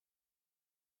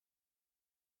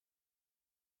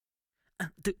1,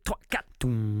 2, 3, 4.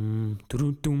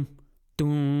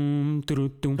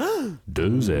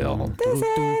 Deux airs.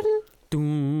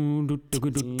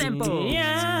 Tempo.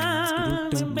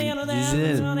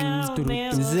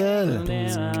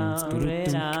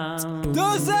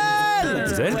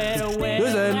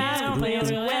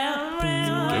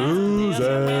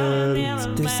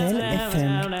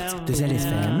 Deux ailes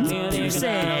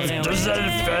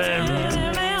FM.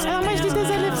 Alors moi je dis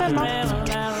deux ailes FM.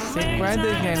 C'est quoi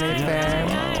deux ailes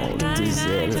FM? Deux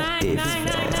ailes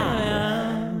FM.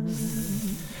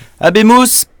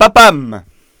 Abémous, papam.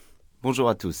 Bonjour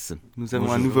à tous. Nous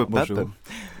avons un nouveau pape.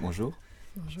 Bonjour.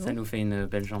 Ça nous fait une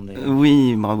belle jambe d'ailleurs.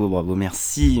 Oui, bravo,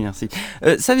 merci.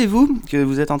 Savez-vous que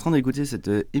vous êtes en train d'écouter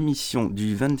cette émission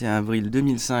du 21 avril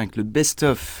 2005, le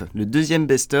best-of, le deuxième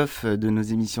best-of de nos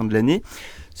émissions de l'année,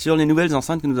 sur les nouvelles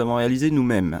enceintes que nous avons réalisées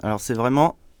nous-mêmes. Alors c'est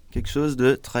vraiment quelque chose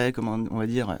de très, comment on va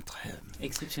dire, très...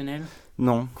 Exceptionnel.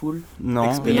 Non. Cool.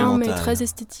 Non. Non, mais très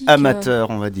esthétique. Amateur,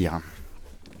 on va dire.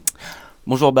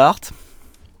 Bonjour Bart.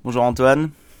 Bonjour Antoine.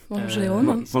 Bonjour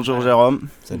Jérôme. Bonjour Jérôme.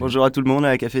 Salut. Bonjour à tout le monde à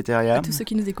la cafétéria. À tous ceux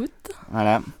qui nous écoutent.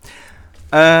 Voilà.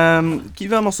 Qui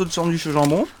veut un morceau de sandwich au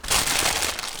jambon?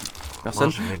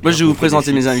 Personne. Moi, je vais vous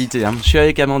présenter mes invités. Je suis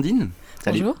avec Amandine.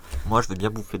 Salut. Bonjour. Moi, je veux bien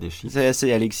bouffer des chips.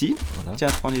 C'est Alexis. Voilà. Tiens,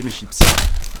 prends mes chips.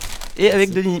 Et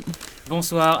avec Denis.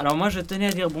 Bonsoir. Alors moi je tenais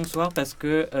à dire bonsoir parce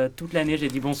que toute l'année j'ai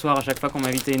dit bonsoir à chaque fois qu'on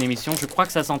m'invitait à une émission. Je crois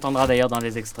que ça s'entendra d'ailleurs dans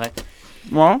les extraits.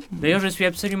 Moi. D'ailleurs je suis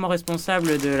absolument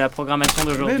responsable de la programmation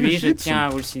Oui, d'aujourd'hui, mais je chips. tiens à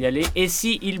vous le signaler. Et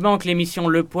si il manque l'émission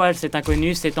Le Poil, c'est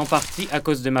inconnu, c'est en partie à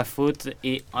cause de ma faute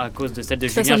et à cause de celle de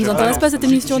Ça Julien. nous je intéresse pense. pas cette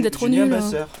émission d'être Julien nul.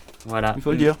 Basseur. Voilà. Il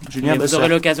faut le dire. Julien Mais vous Basseur. aurez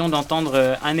l'occasion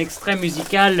d'entendre un extrait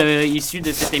musical issu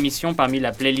de cette émission parmi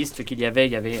la playlist qu'il y avait.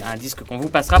 Il y avait un disque qu'on vous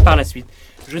passera par la suite.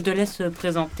 Je te laisse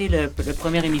présenter la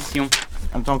première émission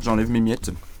En même temps que j'enlève mes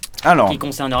miettes. Alors, qui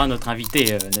concernera notre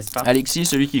invité, n'est-ce pas? Alexis,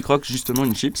 celui qui croque justement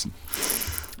une chips.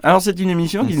 Alors, c'est une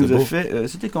émission qui C'est nous a beau. fait...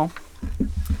 c'était quand?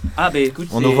 Ah bah écoute,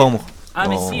 En c'est- novembre. Ah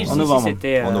mais En- si, en si, novembre.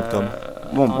 c'était... En octobre.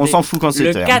 Bon, on s'en fout quand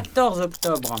Le c'était. 14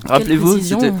 octobre. Rappelez-vous,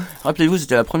 précision.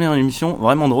 c'était la première émission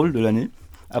vraiment drôle de l'année,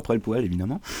 après le poil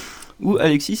évidemment, où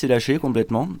Alexis s'est lâché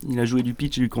complètement. Il a joué du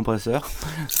pitch et du compresseur.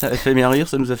 Ça a fait bien rire,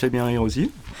 ça nous a fait bien rire aussi.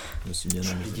 Je me suis bien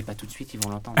Je amusé. ne dis pas tout de suite, ils vont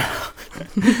l'entendre.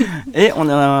 Et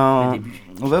Le début.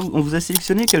 on vous a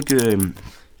sélectionné quelques Le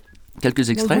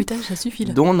extraits, bruitage, ça suffit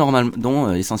là.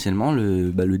 dont essentiellement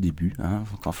le début,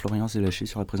 quand Florian s'est lâché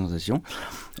sur la présentation.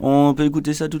 On peut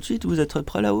écouter ça tout de suite, vous êtes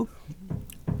prêts là-haut?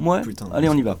 Ouais. Putain. Allez,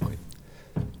 on y va. Oui.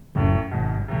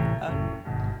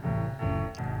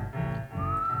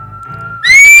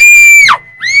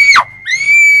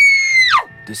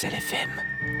 Deux LFM,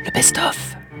 le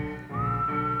best-of.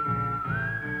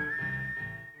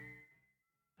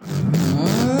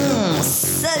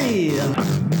 Salut.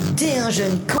 T'es un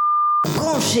jeune con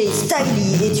branché,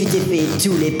 styly et tu t'es fait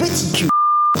tous les petits culs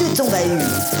de ton bahut.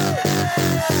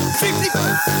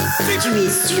 Tu es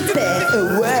super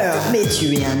aware, mais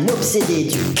tu es un obsédé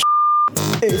du c***.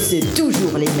 Et c'est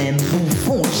toujours les mêmes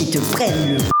bouffons qui te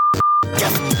prennent le c***.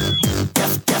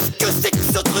 Que c'est que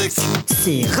ce truc?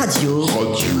 C'est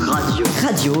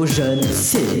Radio Jeune,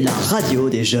 c'est la radio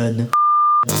des jeunes.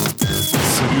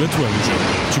 Salut à toi les jeunes.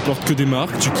 Tu portes que des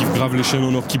marques, tu kiffes grave les chaînes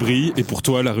en or qui brillent, et pour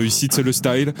toi la réussite c'est le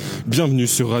style. Bienvenue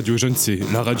sur Radio Jeune C,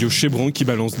 la radio chébron qui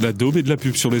balance de la daube et de la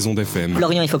pub sur les ondes FM.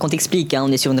 Florian, il faut qu'on t'explique,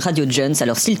 on est sur une radio de jeunes,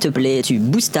 alors s'il te plaît, tu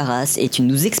boostes ta race et tu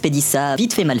nous expédies ça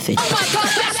vite fait mal fait.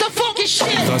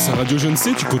 Grâce à Radio Jeune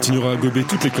C, tu continueras à gober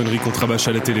toutes les conneries qu'on te rabâche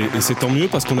à la télé, et c'est tant mieux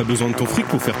parce qu'on a besoin de ton fric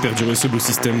pour faire perdurer ce beau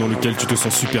système dans lequel tu te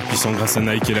sens super puissant grâce à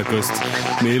Nike et Lacoste.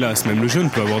 Mais hélas, même le jeune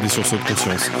peut avoir des sursauts de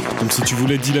conscience. Comme si tu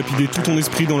voulais dilapider tout ton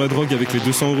esprit dans la drogue avec les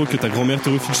 200 € que ta grand-mère te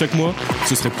refile chaque mois,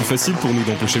 ce serait plus facile pour nous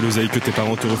d'empocher l'oseille que tes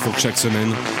parents te refourquent chaque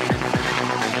semaine.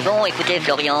 Bon, écoutez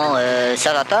Florian,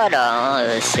 ça va pas là,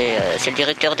 c'est le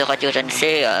directeur de Radio Jeune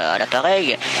C à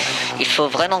l'appareil. Il faut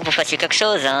vraiment que vous fassiez quelque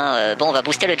chose, Bon, on va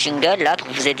booster le jingle là pour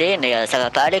vous aider, mais ça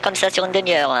va pas aller comme ça sur une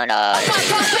demi-heure, là.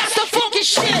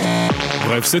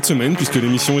 Bref, cette semaine, puisque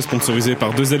l'émission est sponsorisée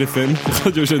par 2LFM,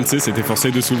 Radio Jeune C s'est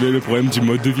efforcé de soulever le problème du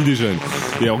mode de vie des jeunes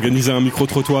et a organisé un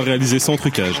micro-trottoir réalisé sans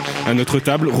trucage. À notre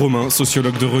table, Romain,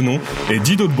 sociologue de renom, et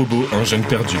Dido de Bobo, un jeune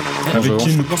perdu.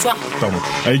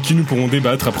 Avec qui nous pourrons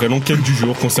débattre après l'enquête du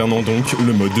jour concernant donc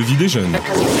le mode de vie des jeunes.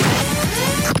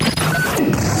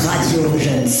 Radio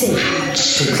Jeune, c'est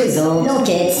te présente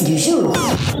l'enquête du jour.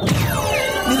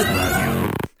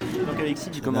 Donc Alexis,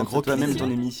 tu Un commences gros toi-même plaisir.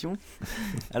 ton émission.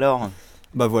 Alors,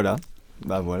 Bah voilà,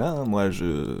 moi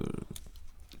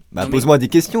Bah, pose-moi des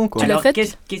questions, quoi. Alors,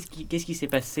 qu'est-ce qui s'est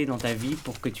passé dans ta vie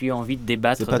pour que tu aies envie de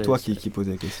débattre? C'est pas toi qui pose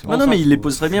la question. Non, mais il les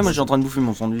pose très bien. Moi, je suis en train de bouffer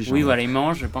mon sandwich. Oui, voilà, il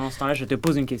mange. Pendant ce temps-là, je te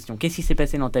pose une question. Qu'est-ce qui s'est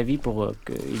passé dans ta vie pour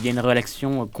qu'il y ait une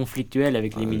relation conflictuelle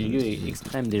avec les milieux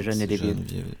extrêmes des jeunes et des vieux?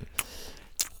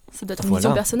 Ça doit être une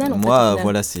vision personnelle, en fait. Moi,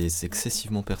 voilà, c'est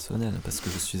excessivement personnel, parce que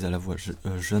je suis à la fois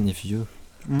jeune et vieux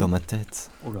dans ma tête.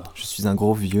 Oula. Je suis un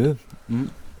gros vieux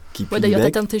qui pue d'ailleurs, du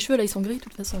bec. t'as teint tes cheveux, là, ils sont gris, de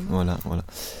toute façon. Voilà.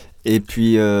 Et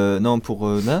puis, non, pour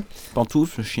là...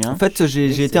 Pantoufle, chien. En fait,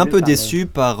 j'ai été un peu déçu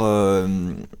par...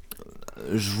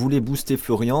 je voulais booster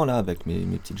Florian, là, avec mes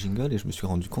petits jingles, et je me suis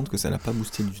rendu compte que ça l'a pas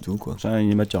boosté du tout, quoi. Ça,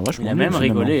 il est matière vachement. Il a même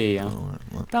rigolé. Hein.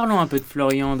 Ouais. Parlons un peu de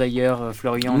Florian, d'ailleurs.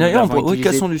 Florian,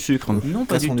 cassons du sucre. Non,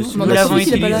 pas du tout. sucre. Nous Bah, l'avons si,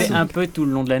 utilisé un peu tout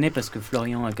le long de l'année parce que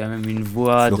Florian a quand même une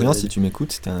voix... Florian, si tu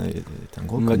m'écoutes, c'est un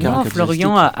gros connard. Non,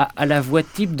 Florian a la voix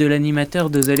type de l'animateur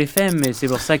de ZLFM, et c'est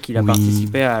pour ça qu'il a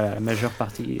participé à la majeure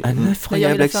partie. Un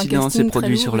effroyable accident s'est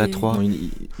produit sur la 3. Non,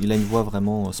 il a une voix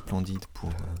vraiment splendide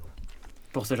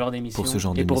pour ce genre d'émission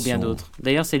et pour bien d'autres.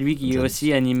 D'ailleurs, c'est lui qui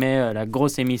aussi animait la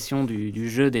grosse émission du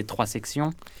jeu des 3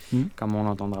 sections, comme on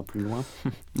l'entendra plus loin.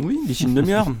 Oui, d'ici une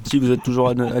demi-heure, si vous êtes toujours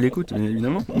à l'écoute,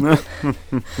 évidemment.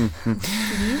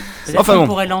 On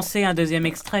pourrait lancer un deuxième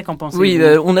extrait, qu'en pensez-vous? Oui,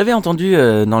 on avait entendu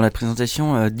dans la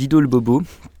présentation d'Ido le Bobo,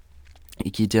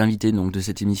 et qui était invité donc de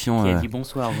cette émission. Qui a dit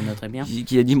bonsoir, vous noterez bien.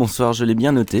 Qui a dit bonsoir, je l'ai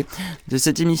bien noté. De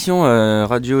cette émission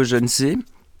Radio Je ne sais.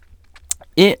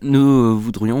 Et nous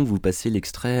voudrions vous passer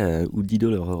l'extrait où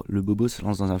Dido le Bobo se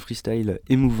lance dans un freestyle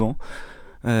émouvant.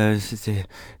 C'était,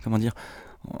 comment dire,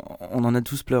 on en a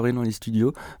tous pleuré dans les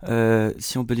studios.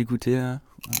 Si on peut l'écouter.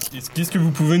 Qu'est-ce que vous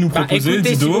pouvez nous proposer,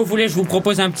 écoutez, Dido? Si vous voulez, je vous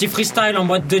propose un petit freestyle en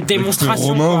mode de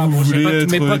démonstration. Romain, vous voulez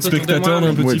être spectateur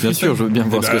d'un petit freestyle? Oui, bien sûr, je veux bien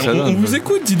voir ce que ça donne. On vous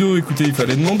écoute, Dido, écoutez, il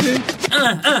fallait demander.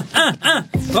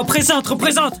 Représente.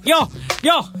 Yo.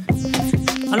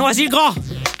 Allons-y, le grand.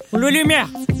 Le lumière.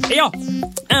 Yo.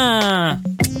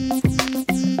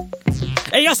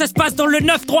 Et yo, ça se passe dans le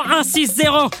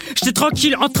 93160. J'étais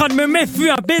tranquille en train de me méfier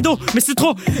un bédo, mais c'est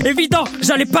trop évident,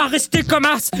 j'allais pas rester comme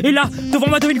as. Et là, devant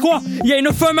moi, devine quoi? Y'a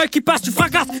une femme qui passe, tu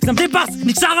fracasses, ça me dépasse,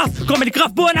 nique sa race. Comme elle est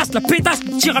grave bonasse, la pétasse,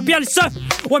 tire à bien le seuf.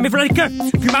 Ouais, mais voilà les keufs,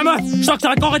 puis ma meuf, je sens que ça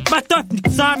va encore être ma teuf. Nique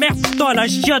sa mère, putain, la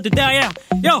chiotte de derrière.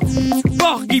 Yo,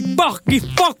 Borgi, fuck,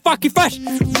 fâche.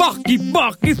 Borgi,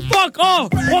 fuck, oh,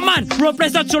 Roman,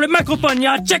 représente sur le microphone,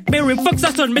 y'a un check, mais rim, fuck,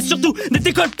 ça sonne, mais surtout, ne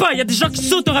décolle pas, y'a des gens qui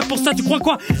sauteraient pour ça, tu crois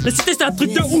quoi? La cité c'est un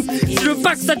truc de ouf, si le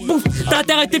bac ça te bouffe, t'as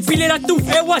intérêt à t'épiler la touffe.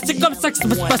 Et ouais, c'est comme ça que ça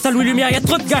se passe à Louis Lumière, y'a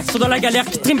trop de gars qui sont dans la galère,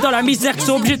 qui triment dans la misère, qui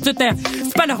sont obligés de se taire.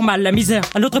 C'est pas normal la misère,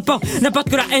 à notre port,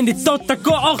 n'importe que la haine est tente ta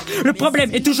cohorte. Le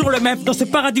problème est toujours le même, dans ce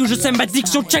paradis où je sème ma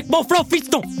diction, check mon flow,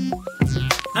 fiston.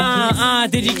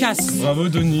 Dédicace. Bravo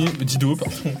Dido,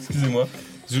 pardon, excusez-moi.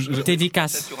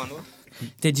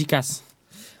 Dédicace.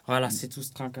 Voilà, c'est tout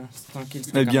tranquille.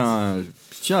 Eh bien,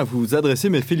 je tiens à vous adresser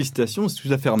mes félicitations, c'est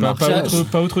tout à fait remarquable.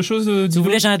 Pas autre chose, si vous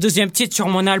voulez, j'ai un deuxième titre sur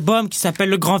mon album qui s'appelle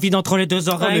Le Grand Vide entre les deux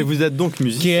oreilles. Ah, mais vous êtes donc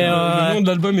musicien. Le nom de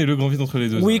l'album est Le Grand Vide entre les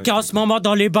deux oreilles. Oui, qui est en ce moment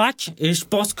dans les bacs, et je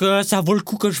pense que ça vaut le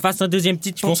coup que je fasse un deuxième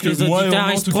titre. Je pense que moi et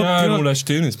Romain, en tout cas, allons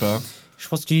l'acheter, n'est-ce pas? Je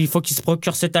pense qu'il faut qu'il se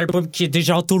procure cet album qui est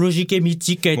déjà anthologique et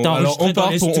mythique, qui a été enregistré dans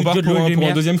les studios de Louis Lumière. Pour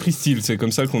un deuxième freestyle, c'est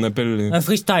comme ça qu'on appelle un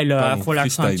freestyle, faut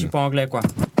l'accent un petit peu anglais, quoi.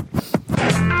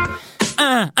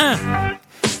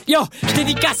 Yo, je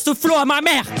dédicace ce flow à ma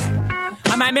mère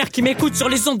qui m'écoute sur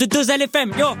les ondes de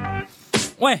 2LFM. Yo,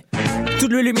 ouais,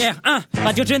 toute le lumière.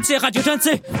 Radio Je ne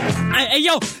sais. Hey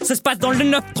yo, ça se passe dans le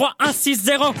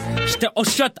 93160. J'étais au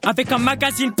shot avec un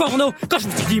magazine porno quand je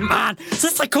me suis dit, man, ce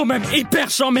serait quand même hyper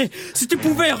charmé si tu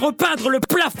pouvais repeindre le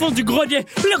plafond du grenier.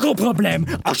 Le gros problème,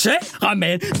 enchaîne,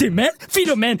 ramène, démène,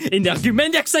 philomène,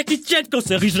 énergumène, y'a que ça qui tienne quand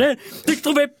c'est rigide. Tu ne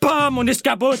trouvais pas mon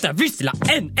escabeau, t'as vu, c'est la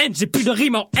haine, j'ai plus de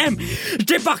rime en M. Je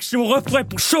débarque sur mon refrain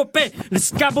pour choper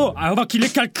l'escabeau avant qu'il ait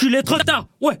calculé trop tard.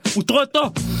 Ouais, ou trop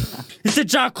tôt. Il s'est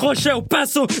déjà accroché au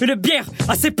pinceau, une bière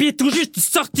à ses pieds tout juste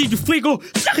sortie du frigo.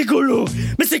 C'est rigolo,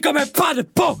 mais c'est quand même pas de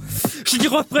peau. Je dis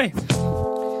refrain.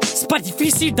 C'est pas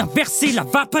difficile d'inverser la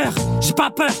vapeur. J'ai pas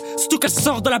peur, surtout qu'elle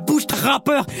sort de la bouche d'un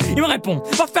rappeur. Il me répond,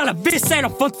 va faire la vaisselle en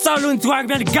fond de salon, toi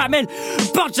bien les gamelles.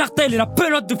 Porte jartel et la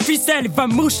pelote de ficelle. Il va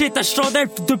moucher ta chandelle,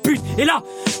 fou de pute. Et là,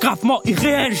 gravement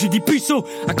irréel, je dis puceau,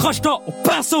 accroche-toi au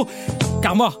pinceau.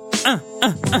 Car moi,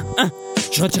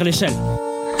 je retire l'échelle.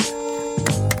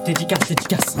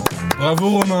 Dédicace. Bravo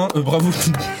Romain,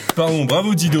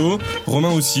 bravo Dido.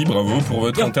 Romain aussi, bravo pour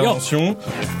votre intervention.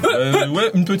 Ouais,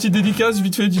 une petite dédicace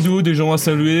vite fait Dido, des gens à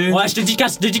saluer. Ouais, je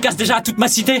dédicace déjà à toute ma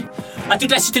cité, à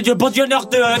toute la cité du bon Dieu Nord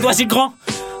de Noisy-le-Grand,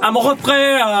 à mon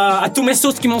refrain, à tous mes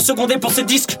sauces qui m'ont secondé pour ce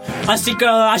disque, ainsi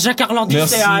qu'à Jacques Arlandis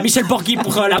et à Michel Borghi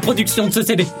pour la production de ce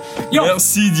CD. Yo.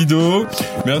 Merci Dido,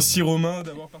 merci Romain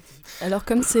d'avoir participé. Alors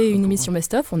comme c'est une émission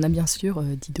best-of, on a bien sûr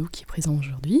Dido qui est présent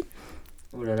aujourd'hui.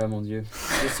 Oh là là, mon Dieu.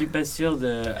 Je suis pas sûr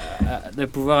de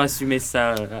pouvoir assumer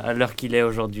ça à l'heure qu'il est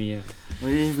aujourd'hui.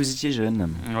 Oui, vous étiez jeune.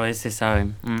 Oui, c'est ça,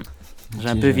 oui. J'ai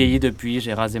un peu vieilli depuis,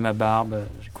 j'ai rasé ma barbe,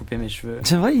 j'ai coupé mes cheveux.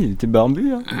 C'est vrai, il était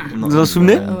barbu. Hein. Vous vous en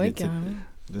souvenez? Ouais, carrément.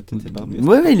 T'étais barbu.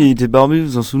 Ouais, il était barbu,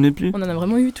 vous vous en souvenez plus? On en a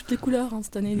vraiment eu toutes les couleurs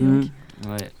cette année. Donc.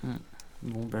 Ouais.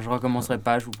 Bon, je recommencerai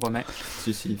pas, je vous promets.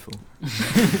 Si, il faut.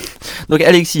 Donc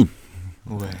Alexis,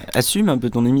 ouais. Assume un peu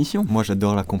ton émission. Moi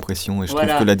j'adore la compression et je trouve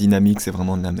que la dynamique c'est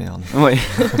vraiment de la merde. Ouais.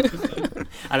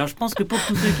 Alors je pense que pour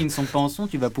tous ceux qui ne sont pas en son,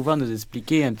 tu vas pouvoir nous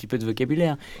expliquer un petit peu de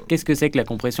vocabulaire. Qu'est-ce que c'est que la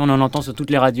compression? On en entend sur toutes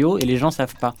les radios et les gens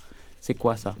savent pas. C'est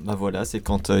quoi ça? Bah voilà, c'est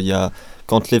quand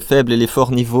les faibles et les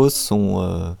forts niveaux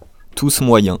sont tous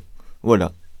moyens.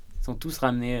 Voilà. Ils sont tous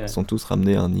ramenés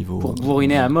à un niveau... Pour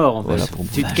bourriner à mort, en fait. Voilà,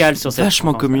 tu te cales sur cette...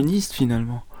 Vachement communiste,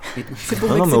 finalement. C'est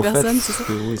pour vexer personne, c'est ça?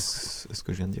 Oui, ce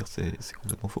que je viens de dire, c'est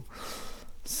complètement faux.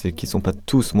 C'est qu'ils sont pas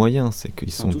tous moyens, c'est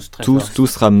qu'ils sont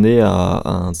tous ramenés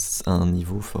à un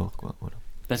niveau fort, quoi. Voilà.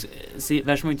 Parce que c'est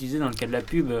vachement utilisé dans le cas de la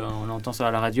pub, on l'entend sur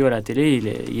la radio, à la télé,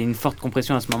 il y a une forte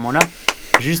compression à ce moment-là,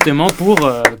 justement pour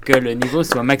que le niveau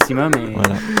soit maximum. Et...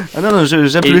 Voilà. Ah non,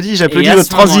 j'applaudis votre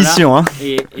transition. Hein.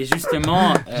 Et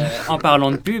justement, en parlant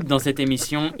de pub, dans cette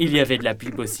émission, il y avait de la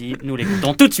pub aussi, nous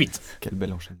l'écoutons tout de suite. Quel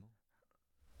bel enchaînement.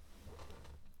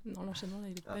 Non, l'enchaînement, là,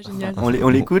 il est pas génial. On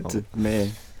l'écoute, mais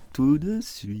tout de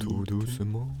suite. Tout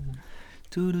doucement.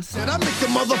 Tout doucement.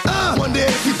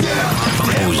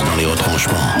 Pose dans les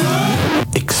retranchements.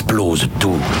 Explose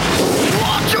tout.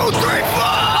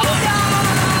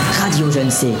 Radio Je ne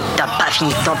sais. T'as pas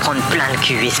fini de t'en prendre plein le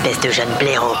cul, espèce de jeune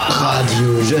blaireau.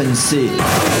 Radio Je ne sais.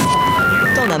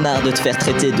 T'en as marre de te faire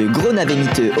traiter de gros navet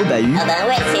miteux au bahut. Ah bah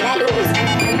ouais, c'est la loose.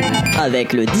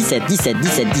 Avec le 17 17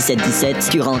 17 17 17,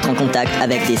 tu rentres en contact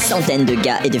avec des centaines de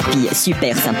gars et de filles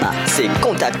super sympas. C'est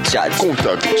Contact Chat.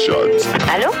 Contact Chat.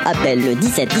 Allô? Appelle le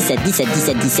 17 17 17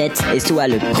 17 17 et sois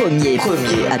le premier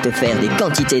à te faire des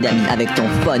quantités d'amis avec ton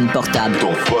phone portable.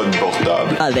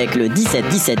 Avec le 17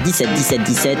 17 17 17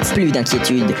 17, plus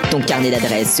d'inquiétude, ton carnet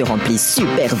d'adresses se remplit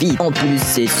super vite. En plus,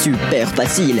 c'est super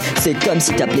facile. C'est comme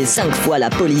si t'appelais 5 fois la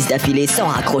police d'affilée sans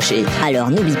raccrocher. Alors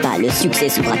n'oublie pas, le succès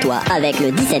s'ouvre à toi avec le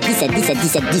 17 17 17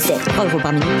 17 17. 3 €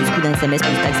 par minute, plus coup d'un SMS,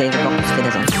 plus taxe aéroport, plus frais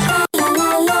d'agent.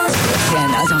 C'est un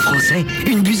naze en français,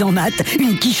 une buse en maths,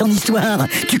 une quiche en histoire.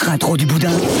 Tu crains trop du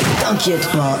boudin? T'inquiète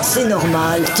pas, c'est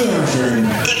normal, t'es un jeune.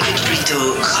 Écoute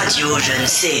plutôt Radio Je ne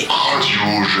sais.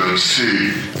 Radio Je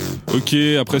sais. Ok,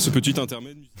 après ce petit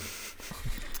intermède.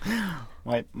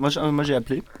 Ouais, moi j'ai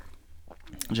appelé.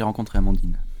 J'ai rencontré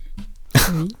Amandine.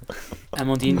 Oui.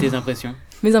 Amandine, tes impressions?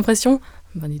 Mes impressions?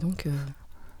 Bah dis donc,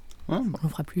 Ouais, on n'en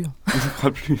fera plus.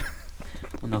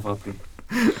 On n'en fera plus.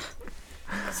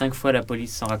 5 fois la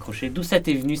police sans raccrocher. D'où ça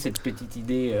t'est venu cette petite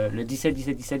idée, le 17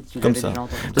 17 17, tu l'avais déjà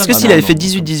entendu? Parce que s'il avait fait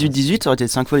 18 18 18, ça aurait été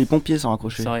 5 fois les pompiers sans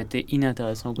raccrocher. Ça aurait été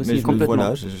inintéressant au Mais possible. Complètement.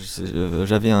 voilà,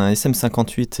 j'avais un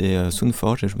SM58 et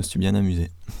Soundforge et je me suis bien amusé.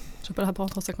 Je sais pas le rapport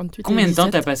entre 58 Combien et de temps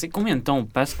 17. t'as passé? Combien de temps on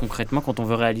passe concrètement quand on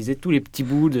veut réaliser tous les petits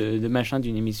bouts de machin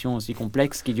d'une émission aussi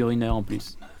complexe qui dure 1 heure en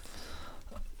plus?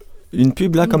 Une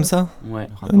pub là comme ça? Ouais.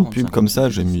 Une pub comme ça,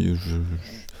 j'ai peut-être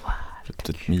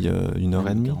mis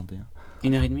 1h30.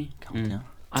 1h30? 41.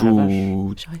 Ah, la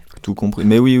vache. Tout compris.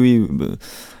 Mais oui,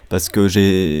 parce que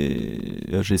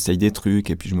j'essaye des trucs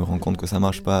et puis je me rends compte que ça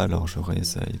marche pas, alors je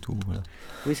réessaye et tout. Voilà.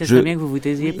 Oui, ça serait bien que vous vous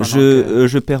taisiez pendant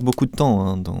je perds beaucoup de temps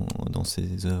hein, dans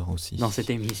ces heures aussi. dans cette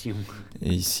émission.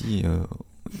 Et ici,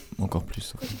 encore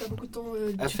plus. T'as beaucoup de temps,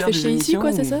 À tu te faire fais des chier ici, émissions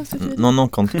quoi, c'est ou- ça? Non,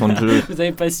 quand je... Vous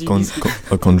avez pas suivi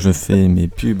quand je fais mes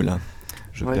pubs là,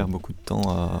 je Ouais. perds beaucoup de temps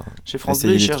à... Chez France 2,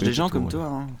 essayer ils des cherchent trucs des gens et tout, comme ouais. toi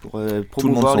hein, pour Tout le monde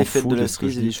promouvoir s'en les fêtes fout de la de ce que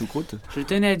cerise je et des dis. choucroutes. Je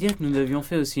tenais à dire que nous avions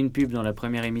fait aussi une pub dans la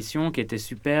première émission qui était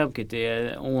superbe,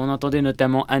 où on entendait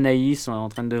notamment Anaïs en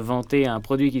train de vanter un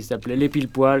produit qui s'appelait Les Pile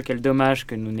Poil. Quel dommage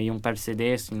que nous n'ayons pas le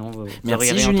CD, sinon vous Merci,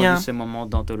 auriez Julien. entendu ce moment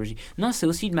d'anthologie. Non, c'est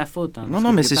aussi de ma faute. Hein, Non, parce non,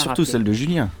 que mais je c'est l'ai pas surtout rappelé. celle de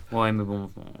Julien. Ouais, mais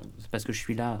bon, c'est parce que je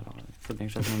suis là. Alors, il faut bien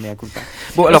que je fasse mon mea culpa.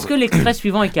 Bon, alors, Est-ce que l'extrait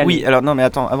suivant est calé? oui, alors non, mais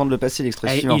attends, avant de le passer, l'extrait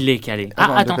Ah, suivant. il est calé.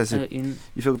 Avant Ah, de le attends. passer.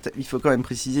 Il faut quand même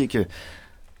préciser que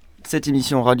cette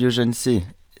émission Radio Je ne sais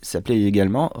s'appelait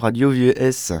également Radio Vieux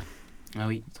S. Ah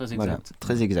oui, très exact. Voilà,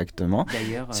 très exactement.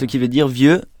 D'ailleurs, Ce qui veut dire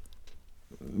vieux.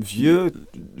 Vieux,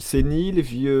 sénile,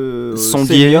 vieux...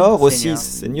 Sondier. Senior aussi, Senior.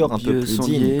 senior un Vieux peu plus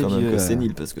sondier, digne quand même vieux, que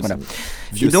sénile parce que voilà.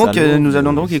 c'est... Et vieux donc, salaud, nous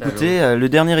allons vieux donc salaud. écouter le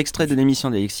dernier extrait de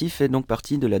l'émission d'Alexis, fait donc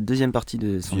partie de la deuxième partie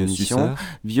de son vieux émission. suceur.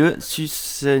 Vieux, sus,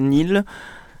 nil.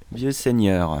 Vieux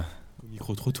seigneur.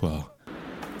 Micro-trottoir.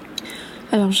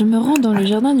 Alors, je me rends dans le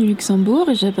jardin du Luxembourg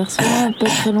et j'aperçois pas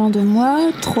très loin de moi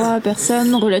 3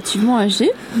 personnes relativement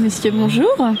âgées. Messieurs, bonjour.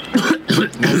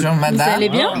 Bonjour, madame. Vous allez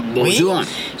bien? Bonjour.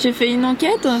 J'ai fait une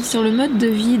enquête sur le mode de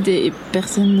vie des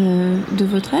personnes de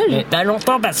votre âge. Mais pas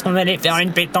longtemps parce qu'on allait faire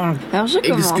une pétanque. Alors, je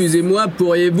commence. Excusez-moi,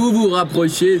 pourriez-vous vous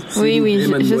rapprocher Oui, s'il vous plaît, je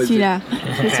mademoiselle suis là.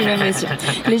 Je suis là, monsieur.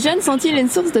 Les jeunes sont-ils une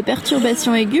source de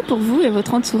perturbation aiguë pour vous et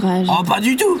votre entourage? Oh, pas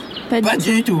du tout. Pas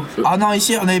du tout. Oh non,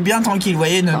 ici, on est bien tranquille. Vous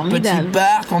voyez, notre petit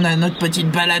parc, on a notre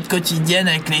petite balade quotidienne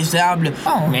avec les arbres. Oh.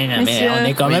 Mais on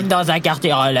est quand même dans un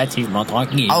quartier relativement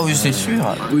tranquille. Ah oui, c'est sûr.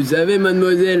 Vous savez,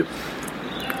 mademoiselle,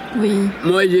 oui.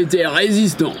 Moi, j'étais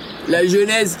résistant. La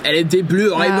jeunesse, elle était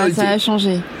plus révoltée. Ça a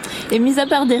changé. Et mis à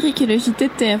part Derrick et le JT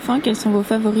de TF1, quels sont vos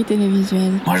favoris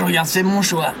télévisuels? Moi, je regarde C'est mon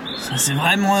choix. Ça, c'est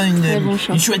vraiment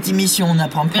une chouette émission. On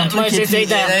apprend plein de trucs. Et puis,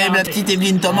 la petite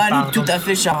Evelyne Thomas, elle est tout à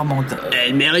fait charmante.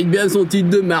 Elle mérite bien son titre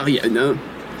de Marianne. Hein.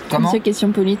 Comment? Monsieur,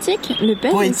 question politique. Le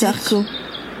Pen ou Sarko?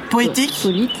 Poétique?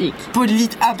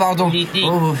 Politique. Ah, pardon.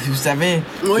 Oh, vous savez.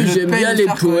 Oui, j'aime bien les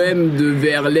poèmes de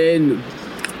Verlaine.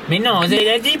 Mais non, elle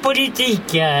a dit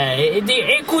politique.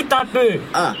 Écoute un peu.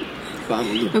 Ah, pardon.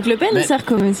 Donc Le Pen ou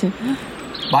Sarko, monsieur?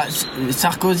 Bah,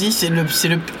 Sarkozy, c'est le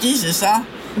petit, c'est ça?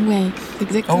 Ouais,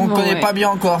 exactement. On connaît pas bien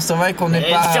encore, c'est vrai qu'on n'est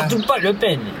pas... Surtout pas Le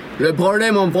Pen. Le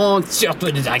problème en France,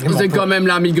 surtout des arguments. C'est quand même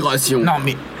la migration. Non,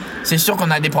 mais c'est sûr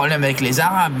qu'on a des problèmes avec les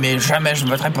Arabes, mais jamais je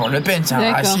voterai pour Le Pen, c'est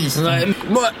un raciste. Ouais.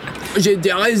 Moi,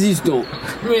 j'étais résistant.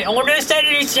 Mais on le sait,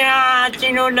 Lucien,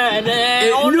 tu nous on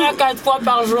a 4 fois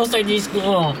par jour ce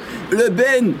discours. Le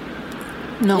Pen,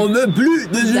 on veut plus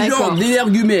de ce genre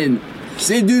d'énergumène.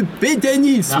 C'est du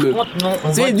pétainisme.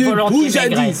 C'est du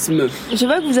poujadisme. Je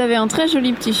vois que vous avez un très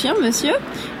joli petit chien, monsieur.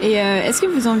 Et est-ce que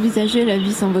vous envisagez la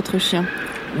vie sans votre chien?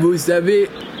 Vous savez,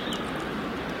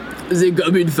 c'est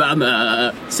comme une femme.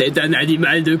 C'est un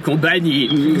animal de compagnie.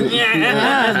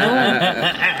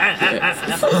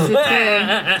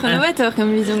 C'est très novateur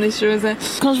comme vision des choses.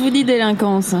 Quand je vous dis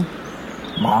délinquance...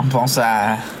 Bon, on pense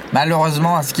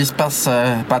malheureusement à ce qui se passe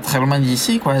pas très loin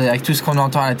d'ici, quoi. Avec tout ce qu'on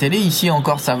entend à la télé, ici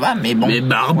encore ça va, mais bon,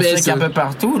 on sait qu'un peu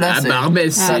partout, là,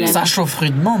 ça chauffe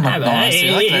rudement maintenant. C'est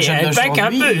vrai que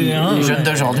les jeunes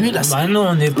d'aujourd'hui, là, bah non,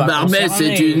 on n'est pas Barbès,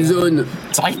 c'est une zone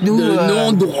c'est vrai que nous, de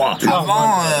non-droit.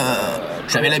 Avant,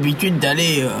 j'avais l'habitude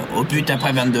d'aller au pute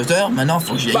après 22h, maintenant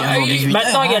faut que j'y aille avant 18h.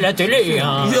 Maintenant il y a la télé.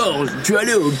 Georges, tu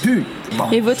allais au pute.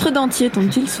 Bon. Et votre dentier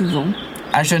tombe-t-il souvent?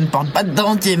 Ah, je ne porte pas de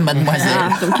dentier, mademoiselle.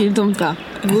 Ah, donc il ne tombe pas.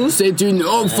 Vous? C'est une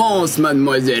offense,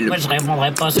 mademoiselle. Moi, je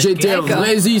répondrai pas. J'étais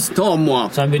résistant, moi.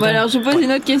 Bon, alors, je vous pose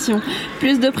une autre question.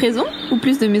 Plus de prisons ou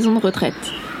plus de maisons de retraite?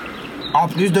 En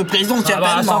plus de prison,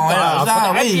 certainement.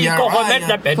 Il faut remettre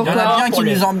la peine. Il y en a bien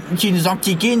qui nous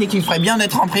enquiquinent et qui feraient bien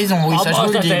d'être en prison. Oui, ça je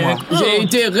vous le dis, moi. J'ai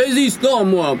été résistant,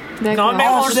 moi. D'accord.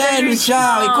 On sait, Lucien,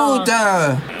 écoute.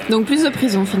 Donc plus de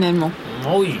prison, finalement.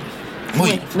 Oui.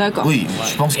 Oui, d'accord. Oui,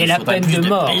 je pense qu'il et la peine de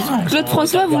mort. Claude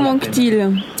François vous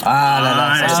manque-t-il? Ah là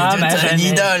là, ça c'est une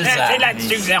idole, ça. C'est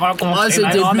là-dessus que j'ai rencontré c'était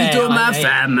plutôt ma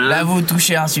femme. Là, vous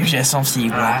touchez un sujet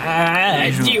sensible.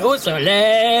 Dit au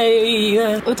soleil.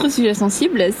 Autre sujet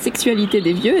sensible, la sexualité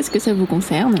des vieux, est-ce que ça vous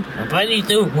concerne? Pas du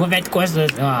tout. Vous faites quoi ce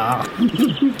soir?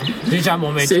 Déjà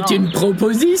mon médecin. C'est une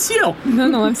proposition.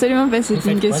 Non, absolument pas. C'est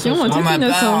une question en toute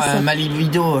innocence. Ma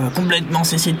libido complètement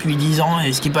cessée depuis 10 ans,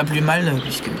 et ce qui est pas plus mal,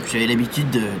 puisque j'avais l'habitude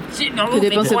de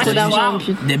dépenser trop d'argent,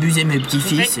 d'abuser mes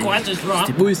petits-fils.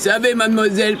 Vous savez,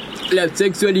 mademoiselle, la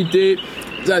sexualité,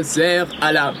 ça sert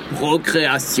à la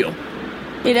procréation.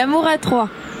 Et l'amour à 3?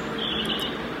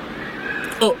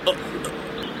 Oh.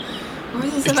 Oui,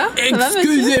 ça va?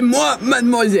 Excusez-moi,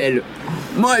 mademoiselle.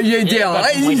 Moi, j'ai été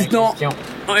résistant.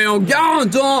 Et en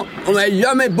 40 ans, on m'a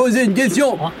jamais posé une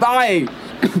question pareille.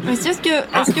 Monsieur,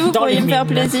 est-ce que vous pourriez me faire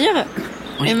plaisir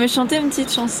et me chanter une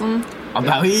petite chanson? Ah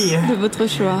bah oui. De votre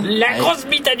choix. La grosse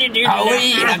bitanie du Ah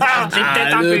oui, c'est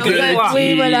peut-être un peu grégoire.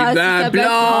 Oui, voilà, c'est ça.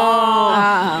 Blanc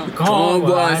qu'on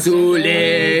voit sous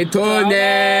les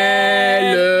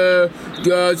tonnelles,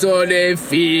 que sont les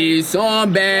filles sont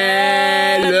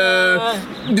belles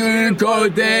du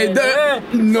côté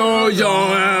de nos gens.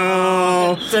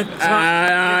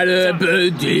 Ah, le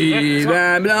petit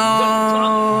vin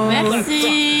blanc.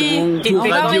 Merci.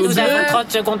 Nous avons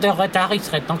 30 secondes de retard, il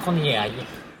serait temps qu'on y aille.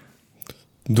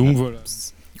 Donc voilà.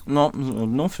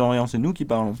 Non, Florian, c'est nous qui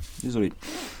parlons. Désolé.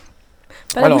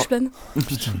 Pas la bouche pleine.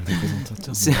 Putain, des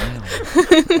présentateurs.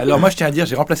 Alors moi je tiens à dire,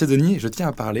 j'ai remplacé Denis, je tiens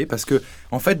à parler parce que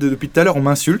en fait depuis tout à l'heure on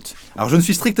m'insulte. Alors je ne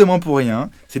suis strictement pour rien.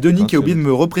 C'est Denis qui a oublié de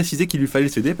me repréciser qu'il lui fallait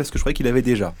le CD parce que je croyais qu'il avait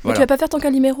déjà. Voilà. Tu vas pas faire ton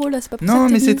Calimero là, c'est pas pour ça. Non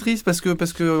mais c'est triste parce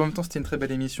que en même temps c'était une très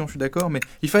belle émission, je suis d'accord, mais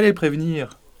il fallait le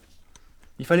prévenir.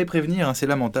 Il fallait prévenir, hein, c'est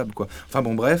lamentable quoi. Enfin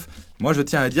bon bref, moi je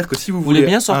tiens à dire que si vous voulez voulez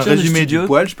bien un sortir du résumé studio du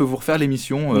poil, je peux vous refaire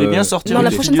l'émission. Vous voulez bien sortir Non, du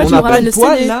la prochaine studio. fois, tu nous ramènes le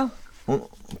poil CD. là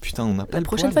Putain, on n'a pas La le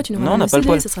prochaine poil. fois, tu nous Non, on ramènes n'a le pas le CD,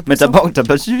 poil. ça sera Mais plus simple. t'as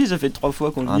pas suivi, ça fait 3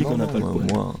 fois qu'on dit qu'on n'a pas le poil.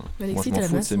 Moi, Alexis, je t'as m'en la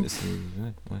fous, masse.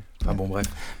 ouais. Ah bon bref.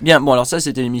 Bien, bon alors ça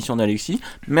c'était l'émission d'Alexis.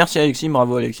 Merci Alexis,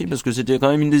 bravo Alexis, parce que c'était quand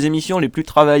même une des émissions les plus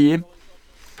travaillées.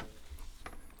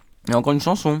 Il y a encore une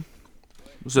chanson.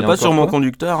 C'est Il y a pas encore sur mon quoi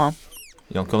conducteur. Hein.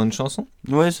 Il y a encore une chanson?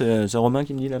 Ouais, c'est Romain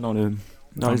qui me dit là dans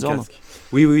les ordres.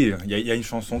 Oui, il y a une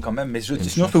chanson quand même, mais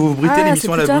sinon je peux vous bruiter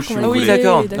l'émission à la bouche si vous Oui, voulez.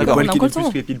 d'accord. Le poil qui est plus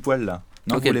que pile poil là.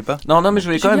 Non, Ok. vous voulez pas? Non, mais je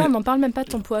voulais quand Julien, même. m'en parle même pas de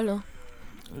ton poil.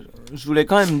 Je voulais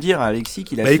quand même dire à Alexis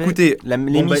qu'il a Bah, fait écoutez,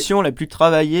 l'émission la plus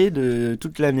travaillée de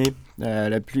toute l'année,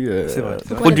 la plus C'est vrai.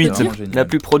 produite, Vraiment génial. la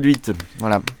plus produite.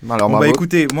 Voilà. Alors Bon, bravo.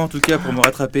 écoutez, moi en tout cas pour me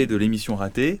rattraper de l'émission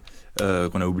ratée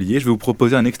qu'on a oubliée, je vais vous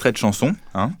proposer un extrait de chanson.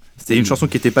 Hein. C'était une chanson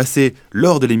qui était passée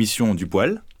lors de l'émission du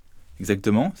poil.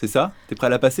 Exactement, c'est ça? T'es prêt à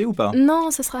la passer ou pas?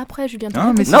 Non, ça sera après, Julien.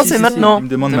 Ah, mais Non, c'est maintenant. Il me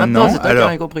demande C'est maintenant. c'est toi qui Alors, as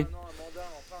rien compris.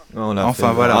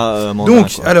 enfin voilà.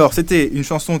 Donc, alors c'était une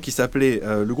chanson qui s'appelait,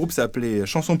 le groupe s'appelait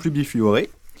Chanson plus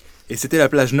bifluorée, et c'était la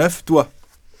plage 9, toi.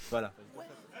 Voilà.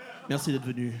 Merci d'être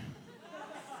venu.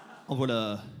 Envoie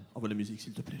la musique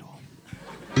s'il te plaît, Laurent.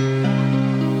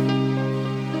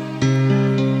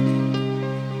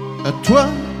 À toi,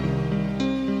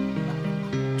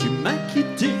 tu m'as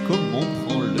quitté comme on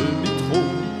prend le métro.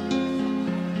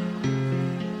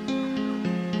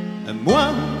 À moi,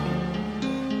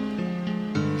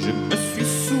 je me suis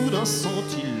soudain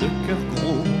senti le cœur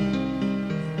gros.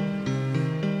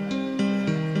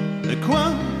 De quoi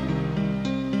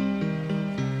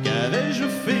qu'avais-je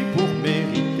fait pour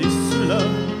mériter cela?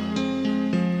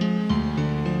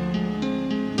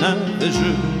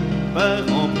 N'avais-je pas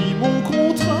rempli mon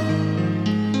contrat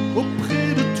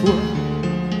auprès de toi?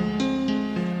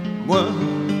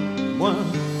 Moi,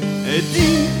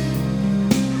 dis,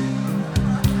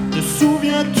 te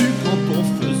souviens-tu quand on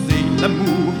faisait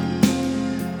l'amour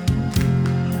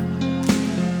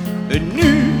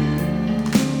nu?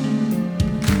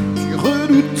 Tu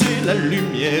redoutais la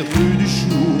lumière du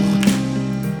jour.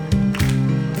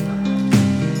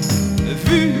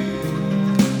 Vu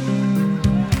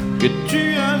que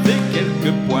tu avais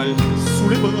quelques poils sous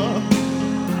les bras,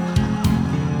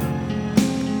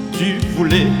 tu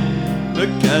voulais me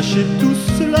cacher tout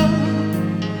cela.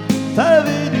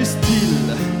 T'avais du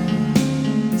style,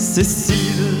 Cécile.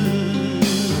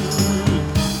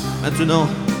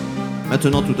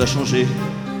 Maintenant tout a changé.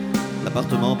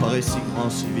 L'appartement paraît si grand,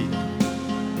 si vide.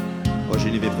 Moi je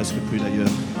n'y vais presque plus d'ailleurs.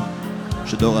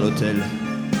 Je dors à l'hôtel.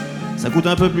 Ça coûte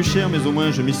un peu plus cher, mais au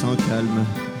moins je m'y sens calme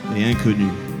et inconnu.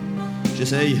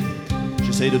 J'essaye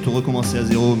de tout recommencer à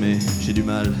zéro, mais j'ai du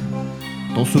mal.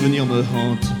 Ton souvenir me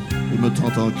hante, il me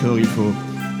tente encore. Il faut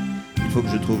que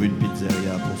je trouve une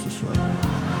pizzeria pour ce soir.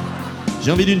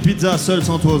 J'ai envie d'une pizza seule,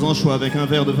 sans toi aux anchois, avec un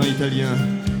verre de vin italien,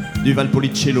 du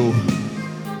Valpolicella.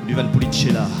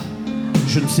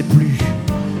 Je ne sais plus,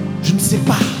 je ne sais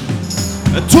pas.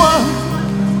 Toi,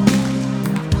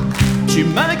 tu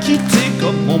m'as quitté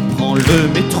comme on prend le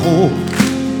métro.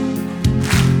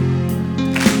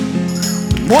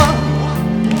 Moi,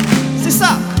 c'est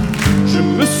ça, je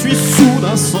me suis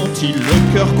soudain senti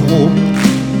le cœur gros.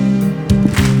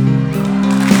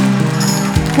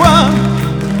 Quoi?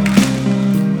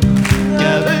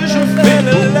 Qu'avais-je fait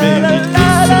pour mériter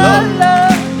cela?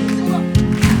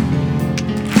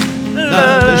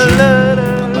 N'avais-je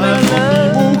pas rempli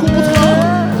mon contrat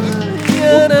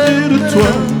auprès de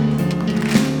toi?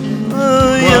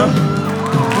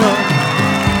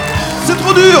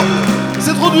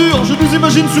 C'est trop dur, je nous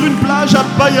imagine sur une plage à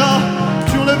Bahia.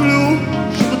 Tu enlèves le haut,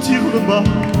 je retire le bas.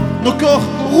 Nos corps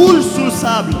roulent sur le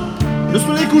sable, le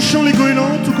soleil couchant, les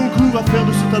goélands, tout concourt à faire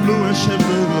de ce tableau un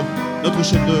chef-d'œuvre, notre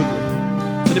chef-d'œuvre.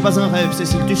 Ce n'est pas un rêve,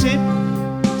 Cécile, tu sais,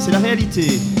 c'est la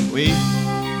réalité, oui.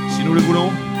 Si nous le voulons,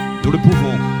 nous le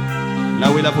pouvons.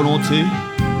 Là où est la volonté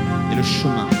et le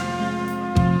chemin.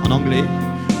 En anglais,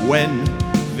 when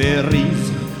there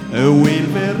is a will,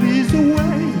 there is a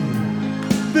way.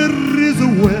 There is a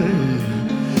way,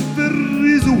 there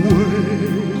is a way.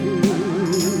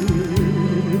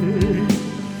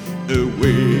 A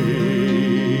way.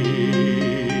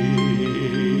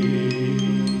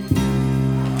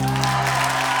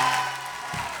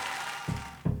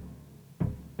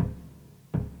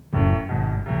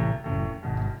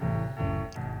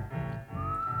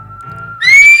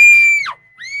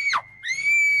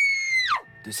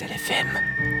 De LFM,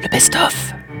 le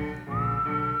best-of.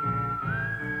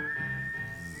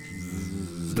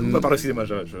 Pardon, excusez-moi,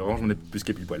 je range mon plus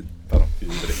qu'à pile poil. Pardon, je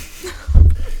suis désolé.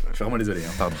 suis vraiment désolé,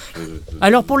 pardon.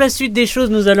 Alors pour la suite des choses,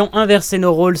 nous allons inverser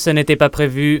nos rôles. Ce n'était pas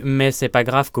prévu, mais c'est pas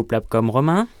grave, couplable comme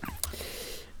Romain.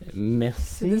 Merci.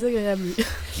 C'est désagréable.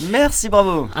 Merci,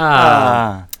 bravo.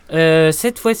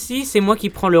 Cette fois-ci, c'est moi qui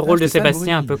prends le rôle de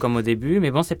Sébastien, un peu comme au début,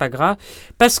 mais bon, c'est pas grave,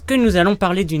 parce que nous allons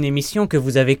parler d'une émission que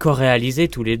vous avez co-réalisée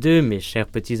tous les deux, mes chers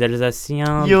petits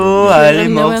Alsaciens. Yo, allez,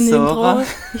 morceau.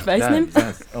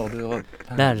 L'Alsace hors d'Europe.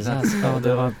 L'Alsace hors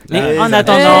d'Europe. Mais en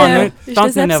attendant, tant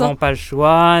que nous n'avons pas le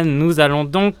choix, nous allons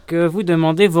donc vous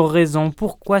demander vos raisons.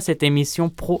 Pourquoi cette émission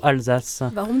pro-Alsace?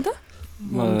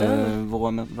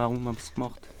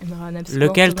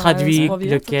 Lequel traduit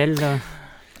lequel?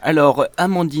 Alors,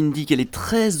 Amandine dit qu'elle est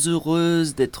très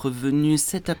heureuse d'être venue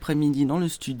cet après-midi dans le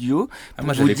studio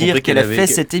pour vous dire qu'elle a fait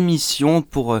cette émission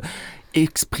pour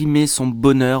exprimer son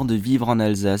bonheur de vivre en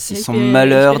Alsace et son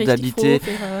malheur d'habiter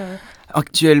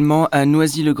actuellement à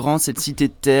Noisy-le-Grand, cette cité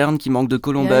terne qui manque de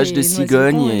colombage, de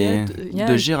cigognes et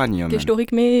de géranium. Qui est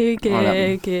historique, mais qui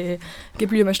est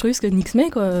plus majestueuse que nix mais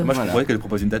quoi. Moi je croyais qu'elle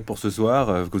propose une date pour ce soir,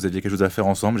 que vous aviez quelque chose à faire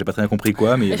ensemble, j'ai pas très bien compris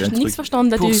quoi, mais il y avait un truc.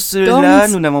 Pour cela,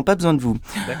 nous n'avons pas besoin de vous.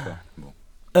 D'accord.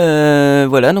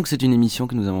 Voilà, donc c'est une émission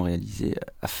que nous avons réalisée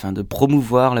afin de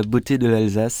promouvoir la beauté de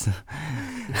l'Alsace.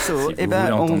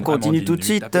 On continue tout de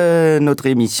suite notre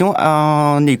émission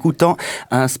en écoutant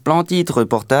un splendide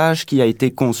reportage qui a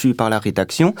été conçu par la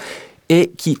rédaction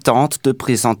et qui tente de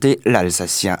présenter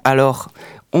l'Alsacien. Alors,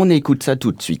 on écoute ça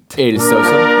tout de suite. Elsass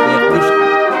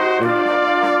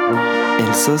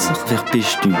wer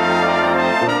bist du?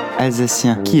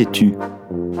 Alsacien, qui es-tu?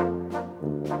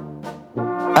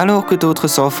 Alors que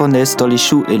d'autres enfants naissent dans les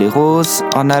choux et les roses,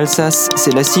 en Alsace,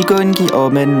 c'est la cigogne qui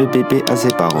emmène le bébé à ses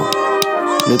parents.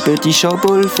 Le petit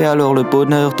Jean-Paul fait alors le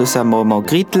bonheur de sa maman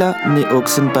Gritla, née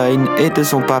Ochsenbein, et de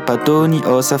son papa Toni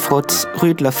Osafrotz,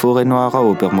 rue de la Forêt-Noire à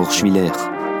Obermorschwiller.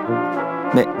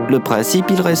 Mais le principe,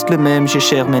 il reste le même chez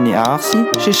Sherman et Arcy,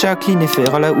 chez Jacqueline et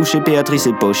Fera ou chez Béatrice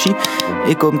et Boschi,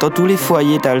 et comme dans tous les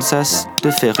foyers d'Alsace,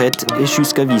 de Ferrette et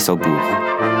jusqu'à Wissembourg.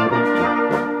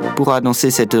 Pour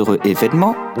annoncer cet heureux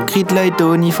événement, Gritla et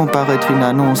Toni font paraître une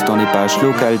annonce dans les pages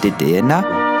locales des DNA,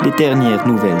 les dernières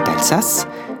nouvelles d'Alsace,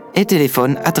 et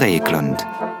téléphone à Dreieckland.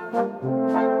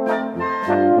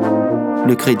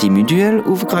 Le Crédit Mutuel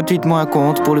ouvre gratuitement un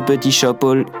compte pour le petit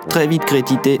Jean-Paul, très vite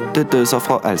crédité de 200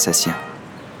 francs alsaciens.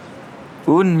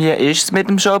 Und wie ist's mit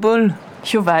dem Jean-Paul?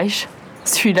 Jo weisst,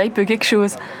 celui-là il peut quelque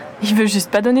chose. Il veut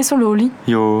juste pas donner son loli.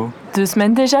 Jo. 2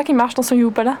 semaines déjà qu'il marche dans son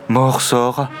youpala.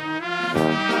 Morsor.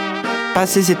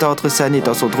 Passé cet entre-sané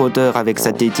dans son trotteur avec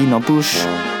sa tétine en bouche,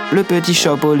 le petit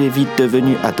Jean-Paul est vite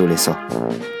devenu adolescent.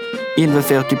 Il veut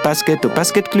faire du basket au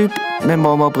basket club, mais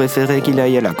maman préférait qu'il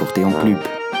aille à l'accordéon club.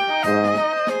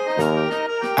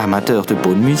 Amateur de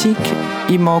bonne musique,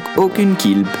 il manque aucune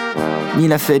kilb. Ni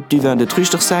la fête du vin de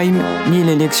Trüchtersheim, ni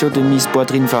l'élection de Miss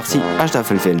Poitrine farcie à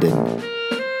Staffelfelden.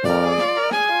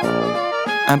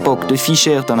 Un poc de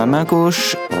Fischer dans la main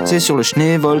gauche, c'est sur le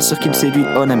Schneewalzer qu'il séduit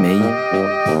Onamei.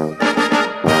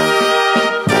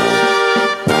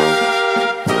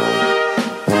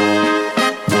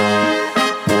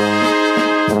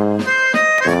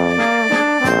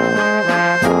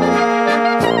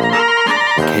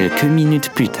 Quelques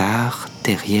minutes plus tard,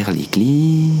 derrière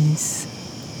l'église...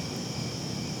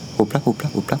 Hopla, hopla,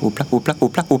 hopla, hopla, hopla,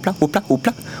 hopla, hopla, hopla,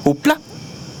 hopla, hopla.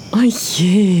 Oh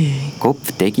yeah.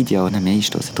 Kopf, decke dir auch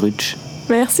nicht aus der Rutsch.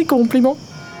 Merci, compliment.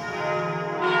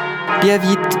 Bien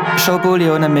vite, Jean-Paul et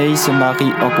Onamei se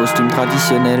marient en costume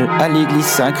traditionnel à l'église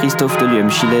Saint-Christophe de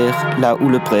ŁMschiller, là où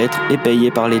le prêtre est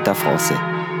payé par l'État français.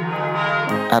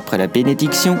 Après la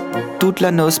bénédiction, toute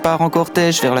la noce part en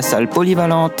cortège vers la salle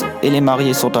polyvalente et les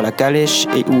mariés sont dans la calèche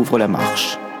et ouvrent la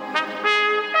marche.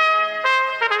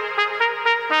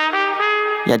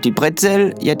 Il y a du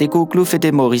bretzel, il y a des coqueloufs et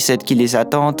des morissettes qui les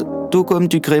attendent, tout comme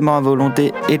du gréement à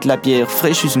volonté et de la bière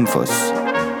fraîche aus dem Foss.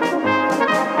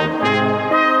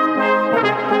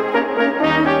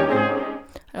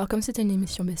 Alors comme c'était une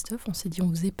émission best-of, on s'est dit on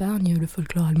vous épargne le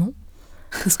folklore allemand.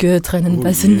 Parce que Trennen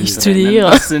passen nicht zu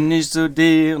dir.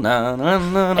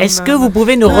 Est-ce que vous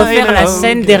pouvez nous refaire la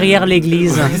scène derrière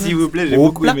l'église? S'il vous plaît, j'ai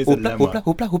beaucoup aimé celle-là.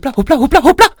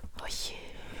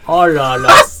 Oh là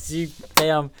là,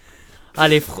 superbe. Ah,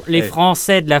 les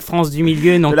Français de la France du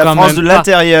milieu n'ont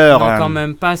quand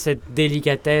même pas cette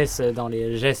délicatesse dans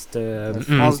les gestes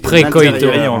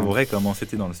précoïtaux. En vrai, comment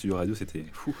c'était dans le studio radio, c'était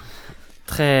fou.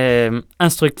 Très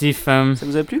instructif. Ça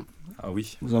vous a plu? Ah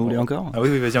oui. Vous en voulez encore? Ah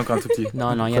oui, vas-y, encore un tout petit.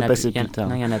 Non, il y en a plus.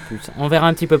 Non, il y en a plus. On verra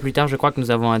un petit peu plus tard. Je crois que nous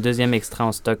avons un deuxième extrait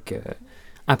en stock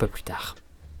un peu plus tard.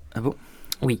 Ah bon?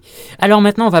 Oui. Alors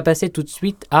maintenant, on va passer tout de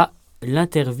suite à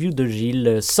l'interview de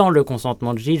Gilles, sans le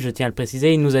consentement de Gilles, je tiens à le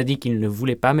préciser. Il nous a dit qu'il ne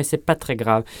voulait pas, mais c'est pas très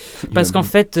grave. Parce qu'en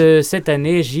fait, cette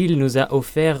année, Gilles nous a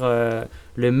offert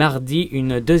le mardi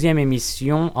une deuxième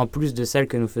émission, en plus de celle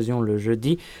que nous faisions le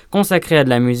jeudi, consacrée à de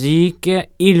la musique.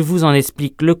 Il vous en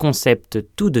explique le concept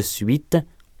tout de suite.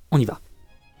 On y va.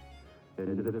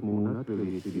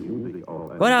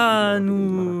 Voilà,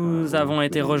 nous avons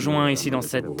été rejoints ici dans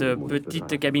cette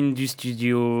petite cabine du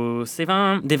studio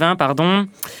des 20, pardon.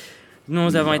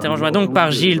 Nous avons été rejoints donc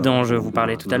par Gilles, dont je vous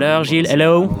parlais tout à l'heure. Gilles,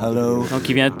 hello. Hello. Donc,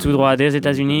 qui vient tout droit des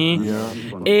États-Unis. Yeah.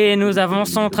 Et nous avons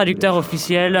son traducteur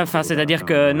officiel, enfin, c'est-à-dire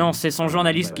que non, c'est son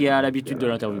journaliste qui a l'habitude de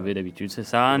l'interviewer d'habitude, c'est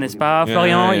ça, n'est-ce pas,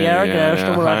 Florian? Je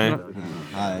te vois.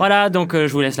 Voilà, donc je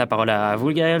vous laisse la parole à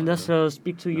vous, Gaël. Let's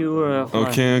speak to you.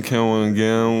 Alors,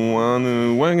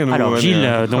 Gilles,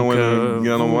 donc,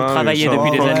 vous travaillez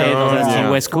depuis des années dans un style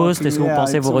West Coast. Est-ce que vous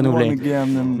pensez vous renouveler?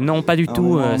 Non, pas du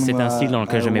tout. C'est un style dans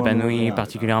lequel je m'épanouis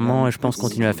particulièrement et je pense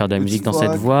continuer à faire de la musique dans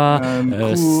cette voie.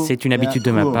 C'est une habitude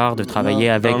de ma part de travailler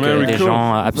avec des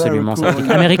gens absolument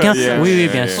sympathiques. Américains? Oui,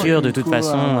 bien sûr. De toute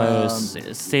façon,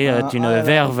 c'est une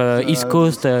verve East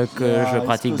Coast que je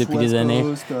pratique depuis des années.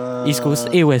 East Coast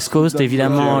et West Coast,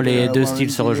 évidemment, les deux styles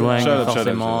se rejoignent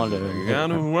forcément.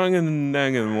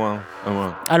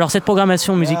 Alors, cette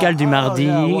programmation musicale du mardi,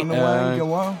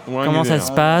 comment ça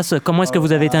se passe? Comment est-ce que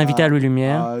vous avez été invité à Allo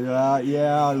Lumière?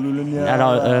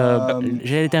 Alors,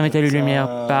 j'ai été invité à Allo Lumière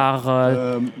par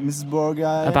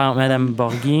Madame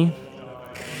Borghi.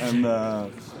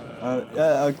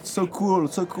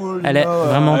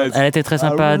 Elle était très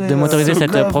sympa de m'autoriser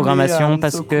cette programmation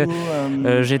parce que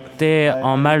j'étais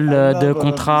en mal de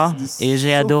contrat et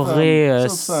j'ai adoré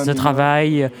ce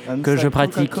travail que je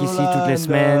pratique ici toutes les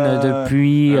semaines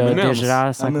depuis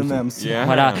déjà 5 ou 6.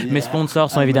 Voilà, mes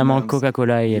sponsors sont évidemment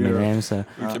Coca-Cola et M&M's.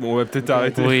 Ok, bon, on va peut-être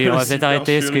arrêter. Oui, on va peut-être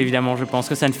arrêter parce qu'évidemment je pense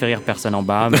que ça ne fait rire personne en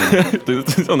bas. Mais...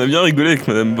 On a bien rigolé avec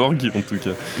Madame Borghi en tout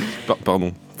cas.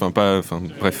 Pardon,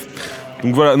 bref.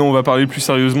 Donc voilà, non, on va parler plus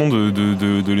sérieusement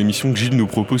de l'émission que Gilles nous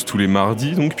propose tous les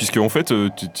mardis, donc, puisque en fait,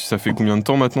 ça fait combien de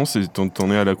temps maintenant?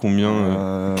 T'en es à la combien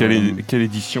quelle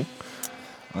édition?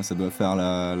 Ça doit faire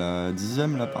la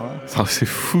 10e là par là. Ah, c'est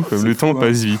fou, comme le temps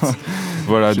passe vite.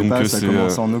 Voilà, donc ça a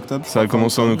commencé en octobre. Ça a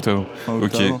commencé en octobre.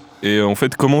 Ok. Et en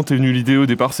fait, comment t'es venu l'idée au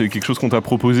départ? C'est quelque chose qu'on t'a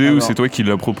proposé ou c'est toi qui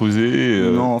l'as proposé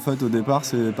Non, en fait, au départ,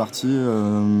 c'est parti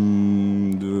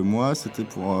de moi. C'était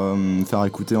pour faire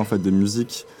écouter en fait des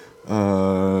musiques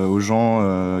aux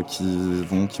gens qui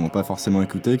vont pas forcément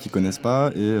écouter, qui connaissent pas,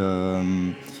 et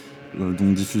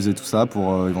donc diffuser tout ça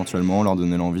pour éventuellement leur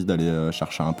donner l'envie d'aller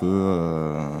chercher un peu,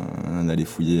 d'aller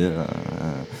fouiller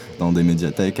dans des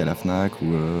médiathèques, à la Fnac ou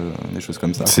des choses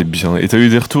comme ça. C'est bien. Et t'as eu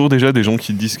des retours déjà, des gens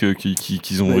qui te disent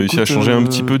qu'ils ont réussi à changer un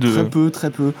petit peu de...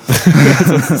 Très peu.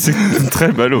 C'est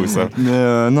très ballot ça.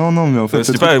 Mais non, mais en fait...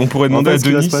 on pourrait demander à Denis. Ce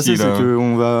qui va se passer, c'est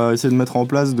qu'on va essayer de mettre en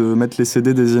place, de mettre les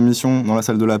CD des émissions dans la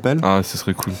salle de l'appel. Ah, ce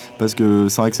serait cool. Parce que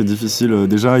c'est vrai que c'est difficile.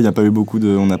 Déjà, on n'a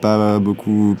pas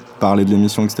beaucoup parlé de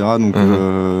l'émission, etc. Donc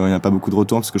il n'y a pas beaucoup de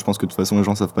retours parce que je pense que de toute façon les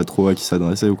gens savent pas trop à qui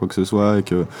s'adresser ou quoi que ce soit, et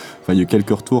que il y a eu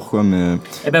quelques retours quoi, mais...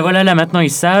 Et ben voilà, là maintenant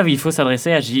ils savent, il faut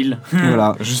s'adresser à Gilles.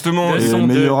 Voilà, justement.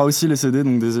 Mais il y aura aussi les CD,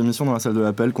 donc des émissions dans la salle de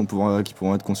l'appel qui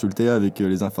pourront être consultées avec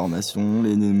les informations,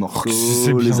 les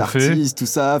morceaux, les artistes, tout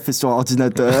ça fait sur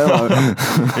ordinateur.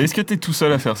 Est-ce que t'es tout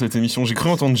seul à faire cette émission? J'ai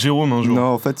cru entendre Jérôme un jour. Non,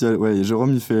 en fait,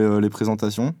 Jérôme il fait les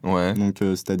présentations. Ouais. Donc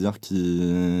c'est-à-dire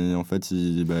qu'il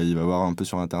va voir un peu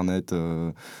sur internet.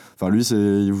 Enfin, lui,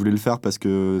 il voulait le faire parce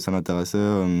que ça l'intéressait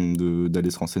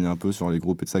d'aller se renseigner un peu sur les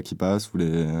groupes et de ça qui passent, ou les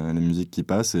musiques qui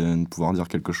passent, et de pouvoir dire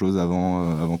quelque chose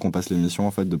avant qu'on passe l'émission,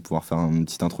 en fait, de pouvoir faire une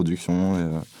petite introduction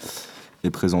et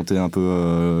présenter un peu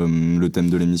le thème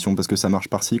de l'émission, parce que ça marche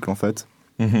par cycle, en fait.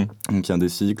 Donc il y a des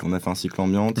cycles, on a fait un cycle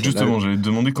ambiante. Justement, j'allais te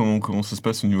demander comment ça se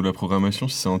passe au niveau de la programmation,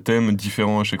 si c'est un thème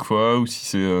différent à chaque fois, ou si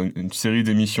c'est une série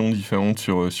d'émissions différentes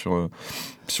sur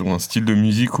un style de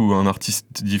musique ou un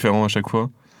artiste différent à chaque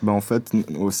fois. En fait,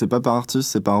 c'est pas par artiste,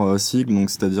 c'est par cycle,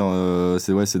 donc c'est-à-dire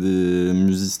c'est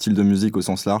des styles de musique au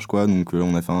sens large, quoi. Donc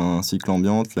on a fait un cycle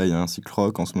ambiante, là il y a un cycle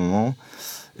rock en ce moment,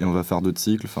 et on va faire d'autres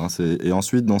cycles. Et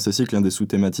ensuite dans ces cycles il y a des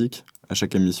sous-thématiques à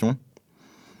chaque émission.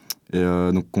 Et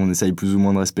donc on essaye plus ou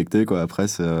moins de respecter, quoi. Après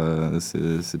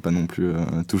c'est pas non plus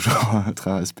toujours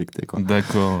très respecté, quoi.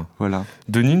 D'accord. Voilà.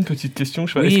 Denis, une petite question.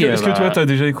 Est-ce que toi t'as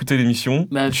déjà écouté l'émission?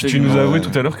 Tu nous as avoué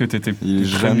tout à l'heure que t'étais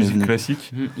très musique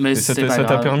classique. Mais ça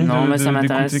t'a permis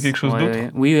d'écouter quelque chose d'autre?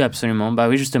 Oui, absolument.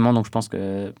 Oui, justement. Donc je pense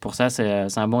que pour ça c'est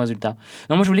un bon résultat.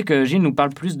 Non, moi je voulais que Gilles nous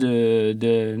parle plus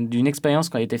d'une expérience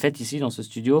qui a été faite ici dans ce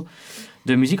studio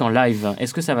de musique en live.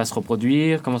 Est-ce que ça va se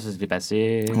reproduire? Comment ça s'était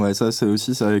passé? Ouais, ça c'est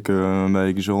aussi avec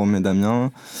Jérôme et Damien.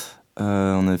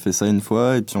 On avait fait ça une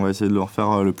fois et puis on va essayer de le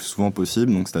refaire le plus souvent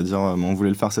possible. Donc c'est-à-dire, on voulait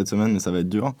le faire cette semaine, mais ça va être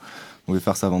dur. On voulait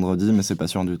faire ça vendredi, mais c'est pas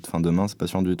sûr demain, c'est pas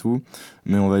sûr du tout.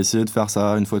 Mais on va essayer de faire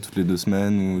ça une fois toutes les 2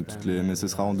 semaines ou mais ce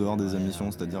sera en dehors des émissions,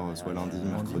 c'est-à-dire soit lundi,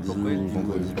 mercredi ou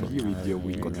vendredi.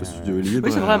 Quand le studio est libre.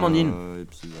 Oui, c'est vrai, Amandine.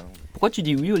 Pourquoi tu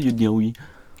dis oui au lieu de dire oui?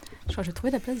 Je crois que j'ai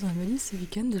trouvé la place dans la valise ce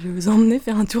week-end. Je vais vous emmener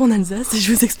faire un tour en Alsace et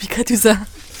je vous expliquerai tout ça.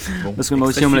 Bon, parce que moi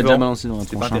aussi, on me l'a déjà balancé dans la tronche.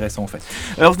 C'est pas intéressant en fait.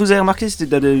 Alors, vous avez remarqué,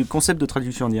 c'était le concept de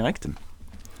traduction en direct.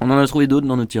 On en a trouvé d'autres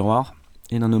dans nos tiroirs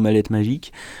et dans nos mallettes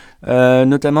magiques.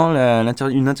 Notamment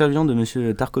une interview de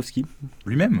Monsieur Tarkovsky.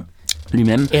 Lui-même.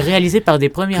 Et réalisé par des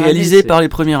premières années. Réalisé par les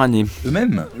premières années.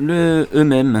 Eux-mêmes.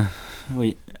 Eux-mêmes,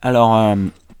 oui. Alors,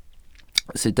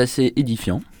 c'est assez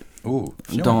édifiant. Oh,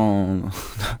 dans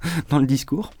le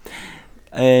discours.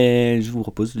 Et je vous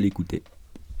propose de l'écouter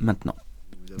maintenant.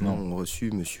 Nous avons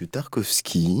reçu Monsieur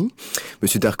Tarkovsky.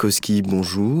 Monsieur Tarkovsky,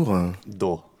 bonjour.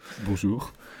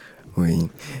 Bonjour. Oui.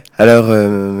 Alors,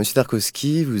 Monsieur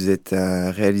Tarkovsky, vous êtes un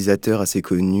réalisateur assez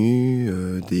connu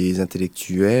des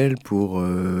intellectuels pour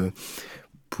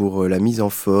la mise en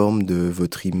forme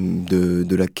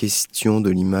de la question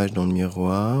de l'image dans le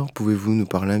miroir. Pouvez-vous nous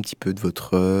parler un petit peu de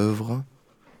votre œuvre?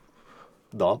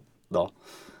 Pardon,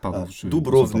 je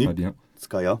ne pas bien.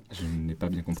 Je n'ai pas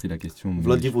bien compris la question.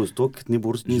 Vladivostok, Je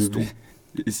vais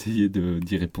essayer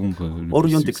d'y répondre le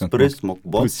plus succinctement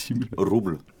possible.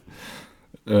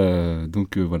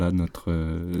 Donc voilà,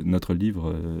 notre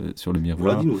livre sur le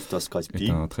miroir est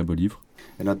un très beau livre.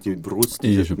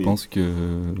 Et je pense que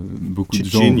beaucoup de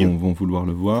gens vont vouloir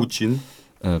le voir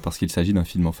parce qu'il s'agit d'un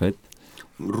film en fait.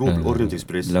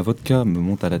 La vodka me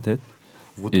monte à la tête.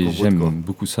 Et j'aime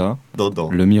beaucoup ça.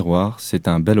 Le miroir, c'est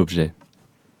un bel objet.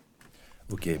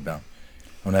 Ok,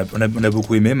 on a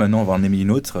beaucoup aimé. Maintenant, on va en aimer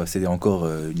une autre. C'était encore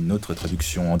une autre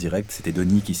traduction en direct. C'était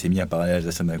Denis qui s'est mis à parler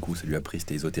alsacien d'un coup. Ça lui a pris,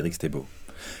 c'était ésotérique, c'était beau.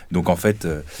 Donc en fait,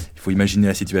 il faut imaginer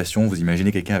la situation. Vous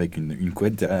imaginez quelqu'un avec une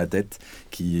couette derrière la tête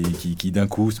qui d'un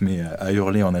coup se met à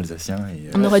hurler en alsacien.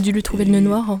 On aurait dû lui trouver le nœud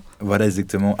noir. Voilà,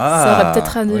 exactement. Ça aurait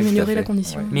peut-être amélioré la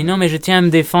condition. Ouais. Mais non, mais je tiens à me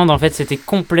défendre. En fait, c'était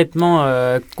complètement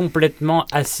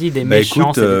acide et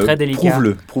méchant. Écoute, c'était très délicat.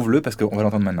 Prouve-le, parce qu'on va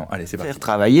l'entendre maintenant. Allez, c'est parti. Faire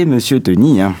travailler Monsieur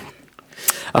Denis.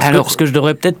 Alors, ce que je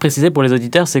devrais peut-être préciser pour les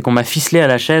auditeurs, c'est qu'on m'a ficelé à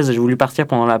la chaise. J'ai voulu partir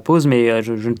pendant la pause, mais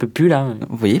je ne peux plus là.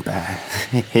 Oui,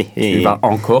 Tu vas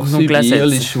encore subir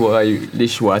les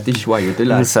choix de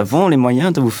là. Nous savons les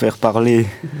moyens de vous faire parler.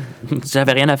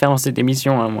 J'avais rien à faire dans cette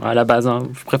émission, moi, à la base.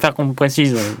 Je préfère qu'on me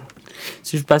précise.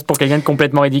 Si je passe pour quelqu'un de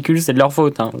complètement ridicule, c'est de leur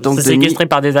faute. Donc, c'est séquestré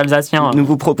par des Alsaciens. Nous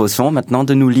vous proposons maintenant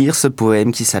de nous lire ce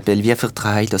poème qui s'appelle Wir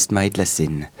vertreibt aus Maid la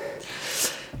Sinn.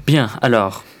 Bien,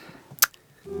 alors.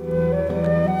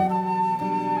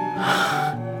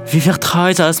 Wir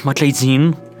vertreibt aus Maid la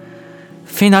Sinn.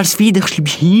 Wenn als wieder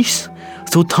schliebs,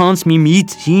 so tanzt mir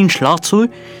mit in Schlazo.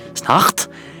 Nacht,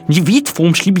 nicht weit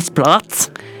vom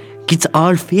Schliebsplatz, gibt's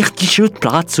all fertige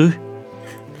Plätze.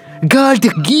 Geld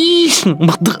der Gießen und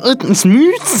macht ins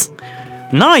Mütz.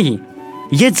 Nein,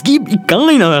 jetzt gib ich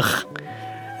keiner.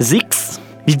 6,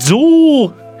 nicht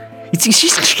so.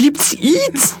 Jetzt gibt's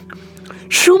jetzt.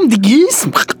 Schon die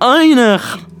Gießen macht einer.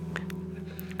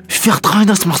 Ich vertraue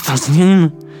das macht das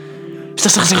nicht.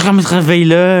 Das ist ja mit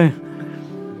Reveille.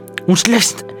 Und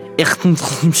schlecht echt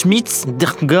im Schmitz,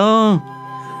 der gar.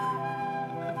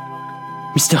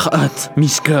 Mr. Hutt,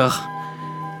 Misker.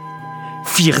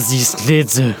 4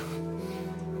 Lese.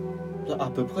 À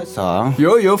peu près ça.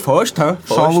 Yo, fast, hein.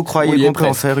 Sans vous croyez qu'on peut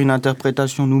en faire une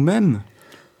interprétation nous-mêmes?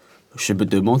 Je me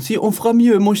demande si on fera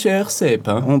mieux, mon cher Sepp.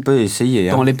 On peut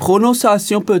essayer. Dans les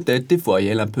prononciations, peut-être, des fois, il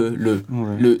y a un peu le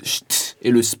cht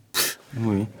et le sp.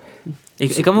 Oui.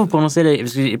 Et comment vous prononcez les...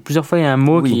 Parce que plusieurs fois, il y a un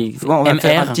mot qui... On va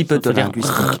faire un petit peu de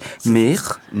linguistique.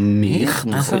 Mir.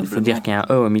 Il faut dire qu'il y a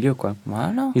un E au milieu, quoi.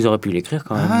 Voilà. Ils auraient pu l'écrire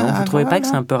quand même, non? Vous trouvez pas que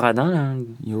c'est un peu radin, là?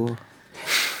 Yo.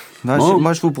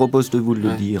 Moi, je vous propose de vous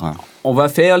le dire. On va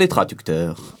faire les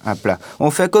traducteurs. À plat.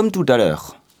 On fait comme tout à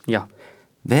l'heure. Ja.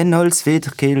 Wenn als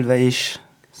wieder Kehlweich,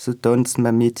 so tanzt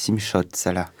man mit im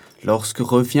Schatzala. Lorsque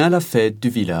revient la fête du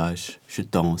village, je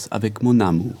danse avec mon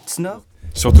amour.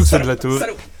 Surtout celle de la tour.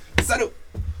 Salaud!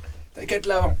 T'inquiète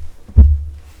là avant.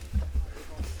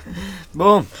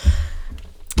 Bon.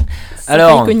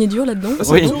 Alors, cogné dur là-dedans.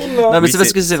 Oui. Non, mais c'est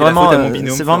parce que c'est vraiment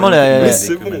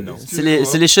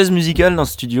c'est les chaises musicales dans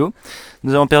ce studio.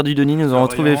 Nous avons perdu Denis, nous avons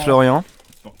retrouvé Florian.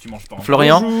 Tu manges pas.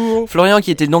 Florian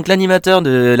qui était donc l'animateur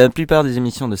de la plupart des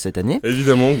émissions de cette année.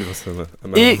 Évidemment, grâce à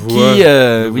ma et voix. Qui,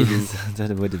 oui,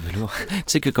 la voix de velours. Tu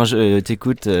sais que quand je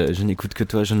t'écoute, je n'écoute que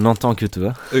toi, je n'entends que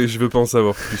toi. Et je veux pas en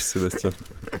savoir plus, Sébastien.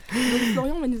 Donc,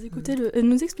 Florian va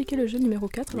nous expliquer le jeu numéro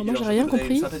 4. Alors moi, j'ai rien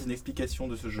compris. Une explication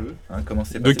de ce jeu. Comment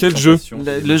c'est de quel jeu?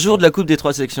 Le jour de la Coupe des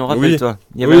 3 sections, rappelle-toi.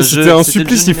 Oui, c'était un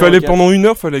supplice, il fallait pendant 1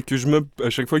 heure, fallait que je meuble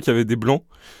à chaque fois qu'il y avait des blancs.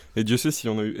 Et Dieu sait s'il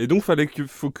y en a eu. Et donc,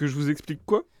 faut que je vous explique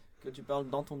quoi? Que tu parles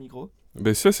dans ton micro.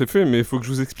 Ben ça c'est fait, mais il faut que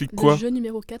je vous explique quoi? Le jeu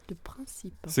numéro 4, le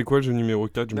principe. C'est quoi le jeu numéro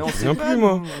 4? Je me souviens plus,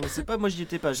 moi. On sait pas, moi j'y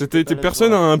étais pas.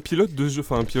 Personne a un pilote de jeu,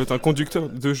 un conducteur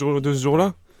de ce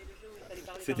jour-là?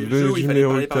 C'était le jeu où il fallait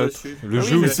parler par-dessus. Le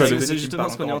jeu où il fallait... C'est justement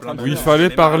ce qu'on est en train de Où il fallait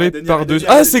parler par-dessus.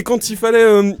 Ah, c'est quand il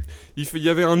fallait... Il y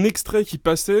avait un extrait qui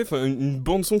passait, une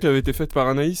bande-son qui avait été faite par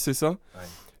Anaïs, c'est ça?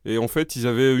 Et en fait, ils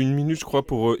avaient 1 minute, je crois,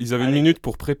 une minute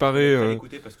pour préparer...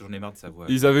 Écoutez parce que j'en ai marre de sa voix.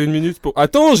 Ils avaient 1 minute pour...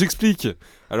 Attends, j'explique.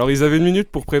 Alors, ils avaient 1 minute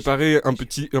pour préparer un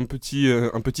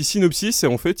petit synopsis, et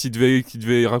en fait, ils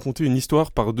devaient raconter une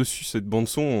histoire par-dessus cette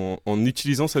bande-son en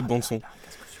utilisant cette bande-son.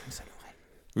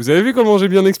 Vous avez vu comment j'ai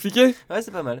bien expliqué? Ouais,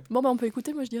 c'est pas mal. Bon, bah, on peut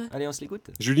écouter, moi, je dirais. Allez, on se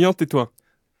l'écoute. Julien, tais-toi.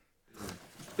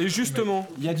 Et justement...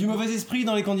 Il y a du mauvais esprit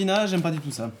dans les candidats, j'aime pas du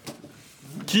tout ça.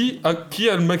 Qui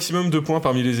a le maximum de points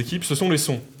parmi les équipes? Ce sont les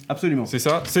sons. Absolument. C'est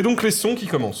ça. C'est donc les sons qui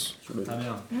commencent. Très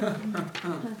bien.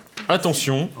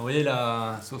 Attention. Envoyez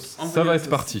la sauce. Ça va être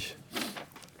parti.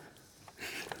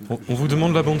 On vous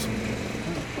demande la bande son.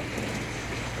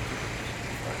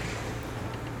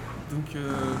 Donc,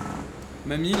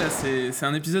 Mamie, là, c'est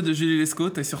un épisode de Julie Lescaut,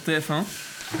 t'es sur TF1.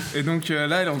 Et donc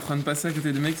là, elle est en train de passer à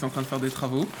côté des mecs qui sont en train de faire des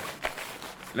travaux.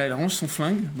 Là, elle range son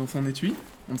flingue dans son étui.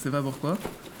 On ne sait pas pourquoi.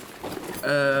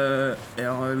 Et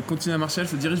alors, elle continue à marcher, elle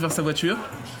se dirige vers sa voiture.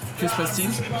 Que se passe-t-il?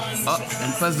 Ah,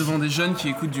 elle passe devant des jeunes qui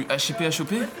écoutent du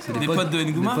HIP-HOP. C'est des potes de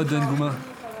Ngouma. Des potes de Ngouma.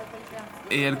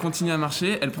 Et elle continue à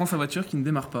marcher, elle prend sa voiture qui ne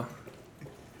démarre pas.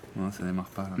 Non, ça démarre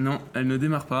pas. Là. Non, elle ne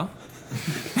démarre pas.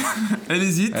 Elle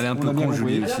hésite. Elle est un peu con,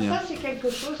 Julie aussi. Hein.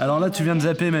 Alors là, tu viens de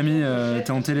zapper, mamie.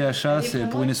 T'es en téléachat, c'est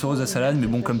pour une essoreuse à salade. Mais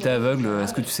bon, comme t'es aveugle,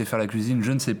 est-ce que tu sais faire la cuisine?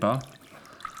 Je ne sais pas.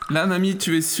 Là, mamie,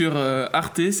 tu es sur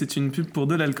Arte, c'est une pub pour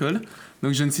de l'alcool.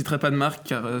 Donc je ne citerai pas de marque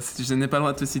car je n'ai pas le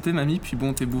droit de te citer, mamie. Puis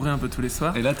bon, t'es bourré un peu tous les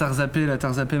soirs. Et là, t'as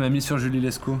rezappé, mamie, sur Julie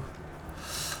Lescaut.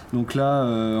 Donc là,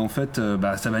 en fait,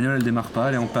 sa bagnole, elle démarre pas,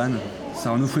 elle est en panne.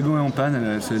 Sa Renault Fuego est en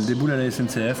panne, elle déboule à la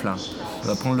SNCF, là. Elle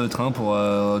va prendre le train pour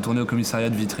retourner au commissariat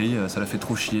de Vitry. Ça la fait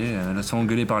trop chier, elle a se fait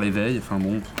engueuler par l'éveil. Enfin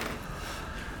bon...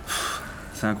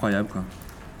 C'est incroyable, quoi.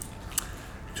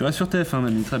 Tu restes sur TF1,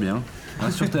 mamie, très bien.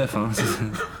 Reste sur TF1,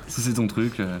 si c'est ton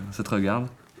truc, ça te regarde.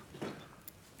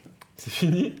 C'est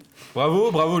fini.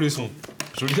 Bravo les sons.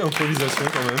 Jolie improvisation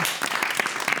quand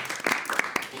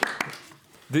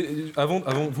même. Avant,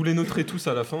 vous les noterez tous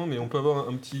à la fin, mais on peut avoir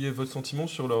un petit votre sentiment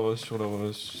sur leur.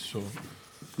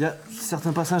 Il y a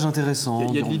certains passages intéressants.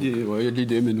 Il y a de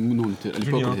l'idée, mais nous, à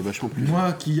l'époque, on était vachement plus.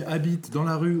 Moi qui habite dans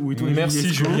la rue où est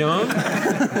Merci Julien.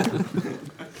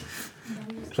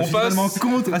 Je suis totalement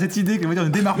contre à cette idée que la voiture ne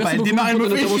démarre pas. Elle démarre, elle me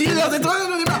fait chier, elle démarre.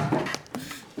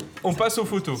 On passe aux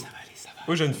photos.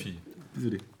 Aux jeunes filles.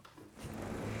 Désolé.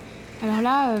 Alors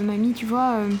là, mamie, tu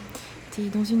vois, t'es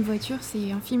dans une voiture,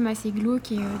 c'est un film assez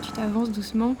glauque et tu t'avances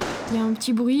doucement. Il y a un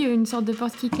petit bruit, une sorte de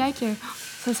porte qui claque.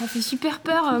 Ça fait super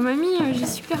peur, mamie, j'ai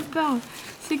super peur.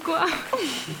 C'est quoi?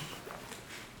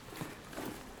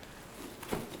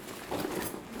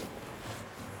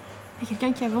 Il y a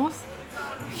quelqu'un qui avance.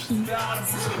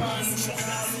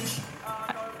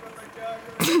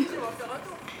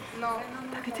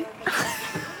 Arrêtez.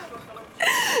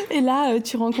 Et là,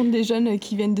 tu rencontres des jeunes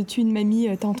qui viennent de tuer une mamie.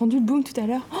 T'as entendu le boom tout à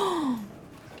l'heure?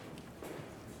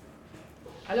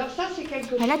 Alors ça, c'est quelque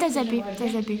chose... Ah là, t'as zappé.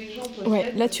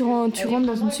 Ouais, là, tu rentres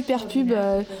dans une super pub.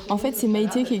 En fait, c'est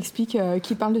Maïté qui explique,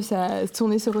 qui parle de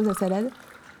son essoreuse à salade.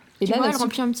 Et tu là, vois, elle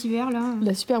remplit un petit verre, là.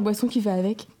 La super boisson qui va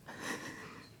avec.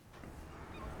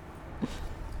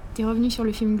 T'es revenu sur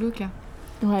le film glauque, là.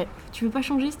 Ouais. Tu veux pas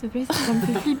changer, s'il te plaît? Ça me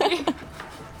fait flipper.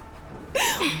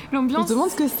 L'ambiance... On se demande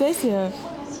ce que c'est...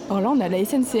 Alors là, on a la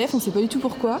SNCF, on sait pas du tout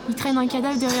pourquoi. Il traîne un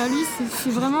cadavre derrière lui, c'est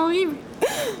vraiment horrible.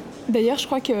 D'ailleurs, je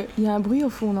crois qu'il y a un bruit au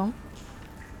fond, non?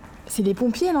 C'est les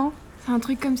pompiers, non? C'est un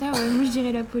truc comme ça, ouais. Moi je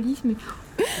dirais la police, mais...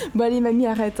 Bon allez, mamie,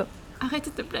 arrête. Arrête,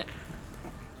 s'il te plaît.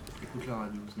 Écoute la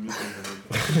radio, c'est mieux que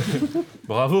la radio.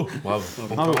 Bravo.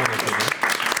 Encore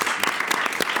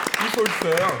il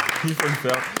faut le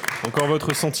faire. Encore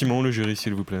votre sentiment, le jury,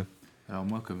 s'il vous plaît. Alors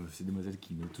moi, comme c'est des demoiselles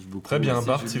qui me touchent beaucoup... Très bien,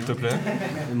 Bart, s'il te plaît.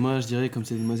 Moi, je dirais comme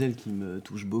c'est des demoiselles qui me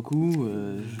touchent beaucoup...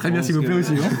 Très bien, s'il vous plaît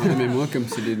aussi. Ouais, mais moi, comme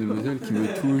c'est des demoiselles qui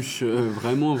me touchent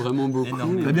vraiment beaucoup...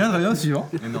 Très bien, suivant.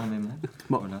 Énormément.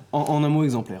 Bon, voilà. En un mot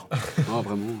exemplaire. Ah,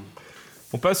 vraiment.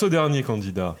 On passe au dernier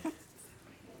candidat.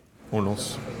 On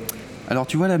lance. Alors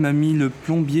tu vois la mamie, le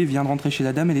plombier vient de rentrer chez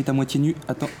la dame, elle est à moitié nue.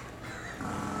 Attends.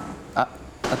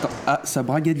 Sa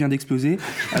braguette vient d'exploser.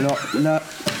 Alors là,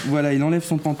 voilà, il enlève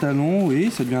son pantalon,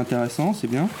 oui, ça devient intéressant, c'est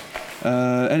bien. Elle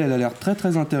a l'air très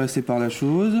très intéressée par la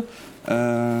chose.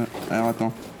 Alors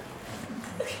attends.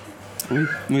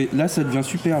 Oui, là ça devient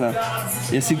super là.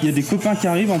 Il y a des copains qui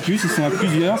arrivent en plus, ils sont à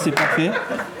plusieurs, c'est parfait.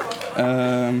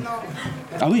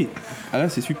 Ah oui, là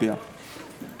c'est super.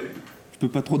 Je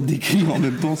peux pas trop te décrire en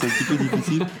même temps, c'est un petit peu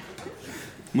difficile.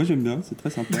 Moi j'aime bien, c'est très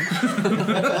sympa.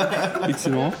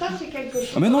 Excellent.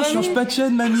 Ah mais non, je change pas de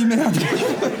chaîne, mamie, merde.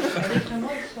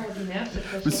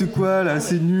 Mais c'est quoi là?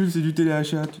 C'est nul, c'est du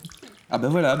téléachat. Ah bah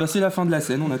voilà, c'est la fin de la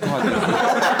scène, on a tout raté.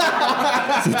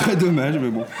 C'est très dommage, mais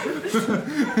bon.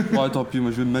 Bon, tant pis,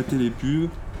 moi je vais me mater les pubs.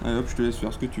 Allez hop, je te laisse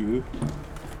faire ce que tu veux.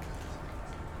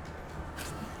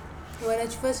 Voilà,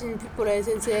 tu vois, c'est une pub pour la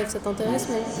SNCF, ça t'intéresse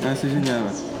même? Ah, c'est génial,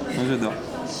 ouais. Moi j'adore.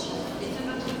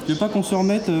 Tu veux pas qu'on se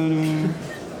remette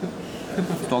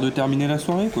histoire de terminer la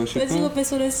soirée, quoi, je sais pas. Vas-y, repasse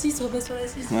sur la 6.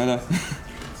 Voilà.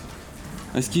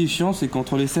 Et ce qui est chiant, c'est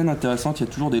qu'entre les scènes intéressantes, il y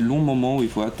a toujours des longs moments où il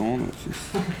faut attendre.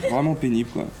 C'est vraiment pénible,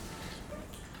 quoi.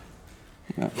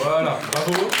 Voilà,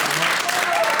 bravo.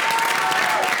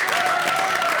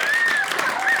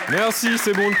 Merci,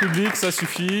 c'est bon le public, ça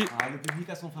suffit. Le public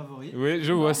a son favori. Oui,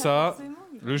 je vois ça.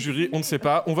 Le jury, on ne sait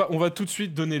pas. On va tout de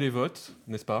suite donner les votes,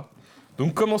 n'est-ce pas?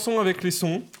 Donc commençons avec les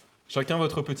sons. Chacun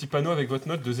votre petit panneau avec votre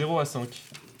note de 0 à 5.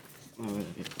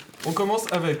 On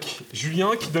commence avec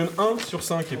Julien qui donne 1 sur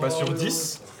 5 et pas sur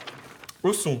 10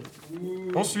 au son.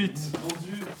 Ensuite,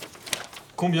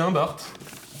 combien Bart?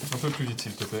 Un peu plus vite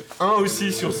s'il te plaît. 1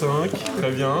 aussi sur 5,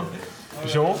 très bien.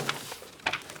 Jean,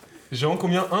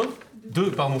 combien? 1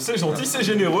 2, pardon, c'est gentil, c'est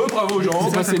généreux, bravo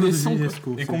Jean. C'est les sons.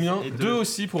 Et combien? 2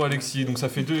 aussi pour Alexis, donc ça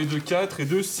fait 2 et 2, 4 et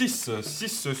 2, 6.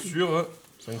 6 sur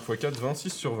 5 x 4, 20, 6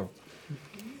 sur 20.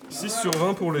 6 sur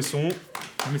 20 pour les sons.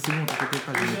 Mais c'est bon, t'inquiète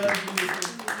pas.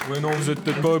 Ouais, non, vous êtes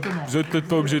peut-être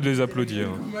pas obligé de les applaudir.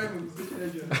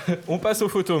 On passe aux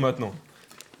photos maintenant.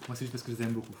 Moi, c'est juste parce que je les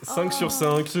aime beaucoup. 5 sur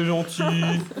 5, c'est gentil.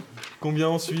 Combien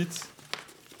ensuite?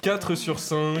 4 sur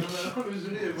 5.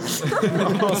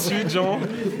 Ensuite, Jean.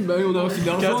 Bah oui, on a aussi de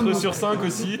l'argent. 4 sur 5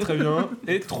 aussi, très bien.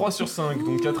 Et 3 sur 5.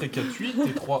 Donc 4 et 4, 8.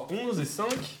 Et 3, 11. Et 5,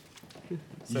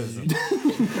 16.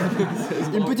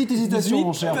 Une petite hésitation,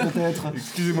 mon cher, peut-être.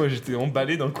 Excusez-moi, j'étais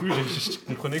emballé d'un coup. Je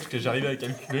comprenais que j'arrivais à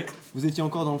calculer. Vous étiez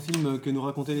encore dans le film que nous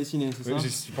racontaient les ciné, c'est ça? Je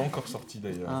suis pas encore sorti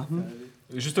d'ailleurs. Ah.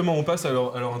 Justement, on passe à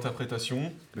leur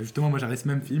interprétation. Bah justement, moi j'arrête ce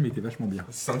même film, il était vachement bien.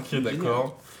 5,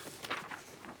 d'accord.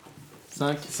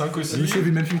 5 aussi. Michel a vu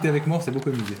le même film, il était avec moi, on s'est beaucoup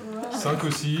amusé. 5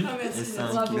 aussi. Et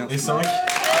 5. Et 5.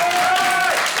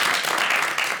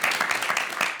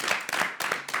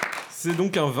 C'est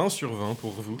donc un 20 sur 20 pour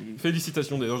vous.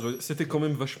 Félicitations d'ailleurs, c'était quand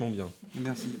même vachement bien.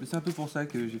 Merci. C'est un peu pour ça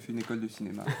que j'ai fait une école de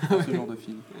cinéma, ce genre de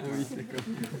film. Ah oui, d'accord.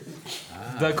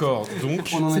 D'accord, donc...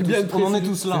 On en est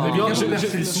tous là. Eh bien,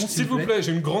 s'il vous plaît,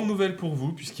 j'ai une grande nouvelle pour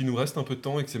vous, puisqu'il nous reste un peu de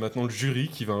temps et que c'est maintenant le jury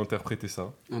qui va interpréter ça.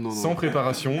 Non. Sans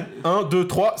préparation. 1, 2,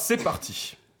 3, c'est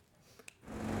parti.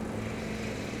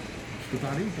 Je peux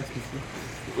parler ou pas ce que c'est?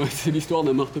 Ouais, c'est l'histoire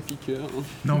d'un marteau-piqueur.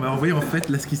 Non, mais en voyant en fait,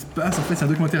 là ce qui se passe, en fait, c'est un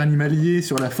documentaire animalier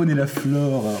sur la faune et la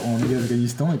flore en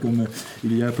Afghanistan. Et comme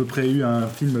il y a à peu près eu un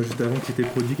film juste avant qui était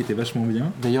produit, qui était vachement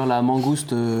bien. D'ailleurs, la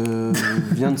mangouste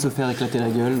vient de se faire éclater la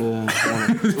gueule.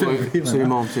 Ouais,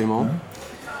 absolument.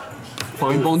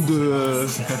 Par une bande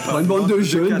de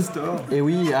jeunes. Et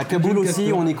oui, à Kaboul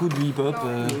aussi, on écoute du hip-hop.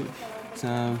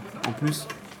 En plus,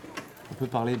 on peut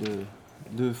parler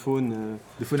de faune.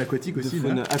 De faune aquatique aussi. De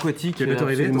faune aquatique. Qui a bientôt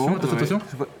arrivé. Attention.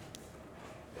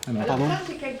 Ah non. Pardon.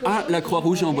 Ah, la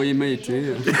Croix-Rouge a envoyé Maïté.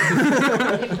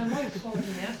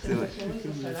 C'est vrai.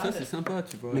 Ça, c'est sympa,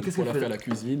 tu vois. Mais qu'est-ce pour qu'elle la fait faire la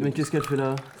cuisine. Mais qu'est-ce qu'elle fait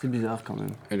là? C'est bizarre quand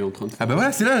même. Elle est en train de faire. Ah bah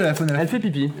voilà, c'est là la faune. Elle fait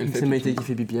pipi. C'est Maïté pipi. qui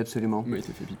fait pipi, absolument.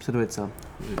 Maïté fait pipi. Ça doit être ça.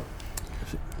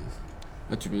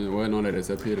 Ah, ouais, non, là, elle a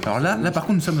zappé. Alors là, par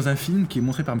contre, nous sommes dans un film qui est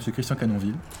montré par Monsieur Christian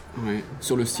Canonville. Ouais,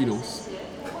 sur le silence.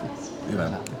 Et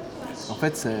voilà. En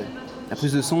fait, la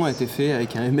prise de son a été faite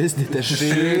avec un MS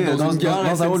détaché dans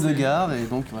un hall de gare, et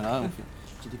donc voilà, on fait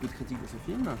une petite écoute critique de ce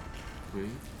film. Oui.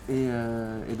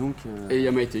 Et donc. Et il y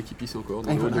a Maïté qui pisse encore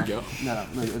dans le hall de gare. Voilà,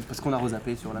 parce qu'on a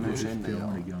rezappé sur la même chaîne d'ailleurs.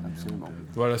 Absolument.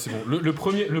 Voilà, c'est bon. Le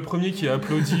premier qui a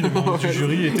applaudi le membre du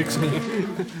jury est exclu.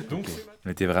 Donc. On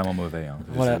était vraiment mauvais. Hein.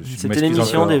 Voilà, c'était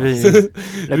l'émission la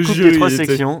coupe des 3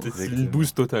 sections. C'est une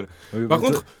bouse totale. Oui, par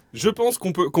contre, je pense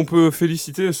qu'on peut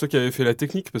féliciter ceux qui avaient fait la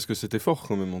technique parce que c'était fort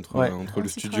quand même entre le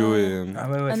studio et.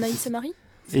 Anaïs et Marie.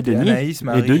 Et Denis. Anaïs,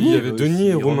 Marie, Il y avait Denis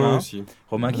et Romain aussi.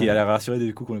 Romain qui a l'air rassuré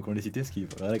du coup qu'on les citait, ce qui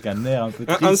avec un air un peu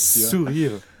triste. Un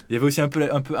sourire. Il y avait aussi un peu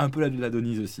la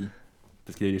Denise aussi,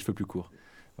 parce qu'il avait les cheveux plus courts.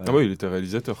 Voilà. Ah oui, il était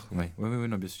réalisateur. Oui,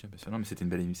 non, bien sûr. Non, mais c'était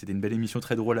une belle émission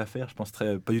très drôle à faire. Je pense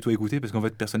pas du tout à écouter parce qu'en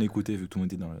fait personne n'écoutait vu que tout le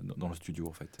monde était dans le studio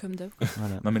en fait. Comme d'hab.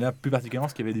 Voilà. Non mais là plus particulièrement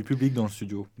parce qu'il y avait du public dans le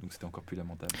studio, donc c'était encore plus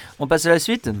lamentable. On passe à la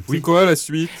suite. Oui. C'est quoi la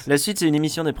suite? La suite, c'est une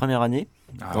émission des premières années.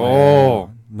 Ah, oh.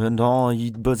 Maintenant,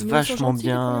 il bosse vachement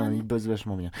bien.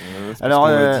 Alors,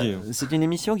 c'est une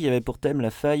émission qui avait pour thème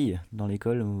la faille dans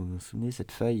l'école. Vous vous souvenez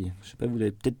cette faille? Je sais pas, vous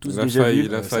l'avez peut-être tous déjà vu.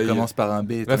 La faille. Ça commence par un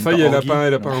B. La faille,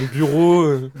 elle a pas un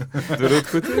bureau de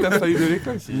l'autre côté, la faille de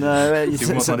l'école. Non, ouais, si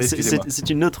vous m'entendez, excusez-moi. C'est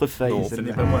une autre faille. Non, ce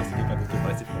n'est pas moi, c'est quelqu'un d'autre qui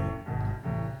parlait, c'est Florent.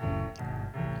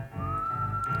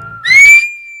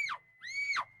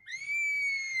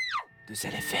 De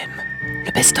LFM,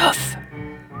 le best-of.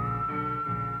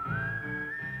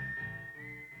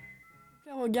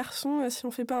 Aux garçons si on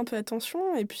fait pas un peu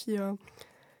attention et puis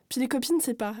les copines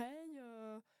c'est pareil.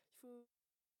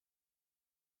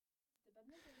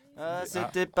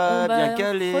 C'était pas bien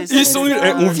calé. Ils sont nuls.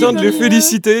 On vient de les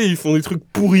féliciter, ils font des trucs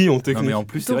pourris en technique. Non, mais en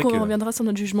plus, c'est Donc vrai on que... reviendra sur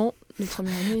notre jugement de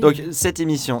première année. Donc cette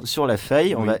émission sur la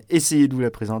faille, on va essayer de vous la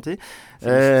présenter.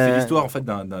 C'est l'histoire en fait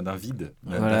d'un vide,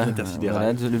 voilà, d'un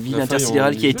intersidéral. Voilà, le vide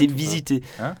intersidéral qui a été visité.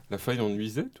 Hein, la faille en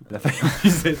nuisette ou pas? La faille en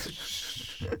nuisette.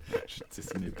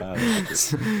 Ce n'est pas.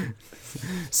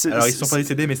 Alors ils sont pas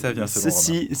décédés, mais ça vient.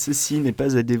 Ceci n'est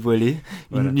pas à dévoiler.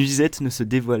 Voilà. Une nuisette ne se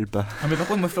dévoile pas. Ah, mais par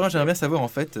contre, moi, Florent, j'aimerais bien savoir en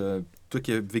fait, toi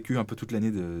qui as vécu un peu toute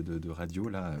l'année de radio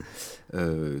là,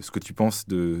 ce que tu penses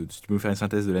de. Si tu peux me faire une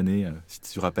synthèse de l'année, si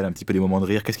tu te rappelles un petit peu les moments de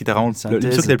rire, qu'est-ce qui t'a rendu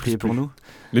l'émission qui prié pour nous?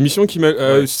 L'émission qui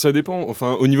m'a, ça dépend.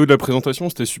 Enfin, au niveau de la présentation,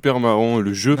 c'était super marrant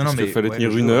le jeu parce qu'il fallait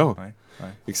tenir une heure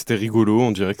et que c'était rigolo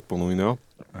en direct pendant une heure.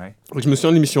 Ouais. Je me souviens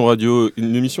de l'émission radio,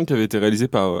 une émission qui avait été réalisée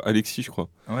par Alexis, je crois.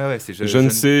 Ouais, c'est Jeune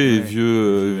C et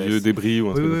vieux débris ou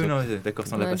un truc comme ça. Non, d'accord,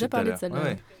 ça on l'a pas déjà parlé de celle-là.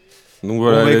 Ouais. Donc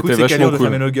voilà, elle était vachement cool.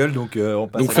 Fermer nos gueules, donc on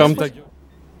passe. Donc ferme ta gueule.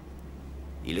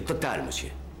 Il est total, monsieur.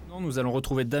 Nous allons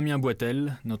retrouver Damien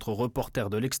Boitel, notre reporter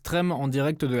de l'extrême en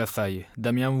direct de la faille.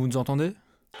 Damien, vous nous entendez?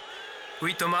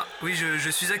 Oui Thomas, oui je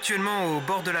suis actuellement au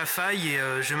bord de la faille et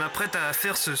je m'apprête à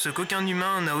faire ce qu'aucun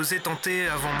humain n'a osé tenter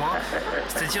avant moi,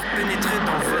 c'est-à-dire pénétrer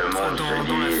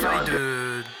dans la faille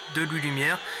de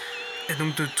Louis-Lumière. Et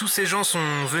donc tous ces gens sont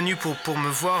venus pour me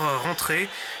voir rentrer.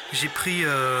 J'ai pris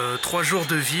 3 jours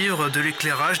de vivre, de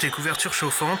l'éclairage, des couvertures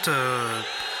chauffantes.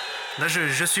 Là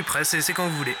je suis prêt, c'est quand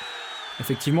vous voulez.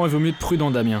 Effectivement, il vaut mieux être prudent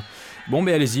Damien. Bon,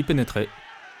 mais allez-y, pénétrez.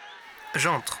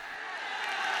 J'entre.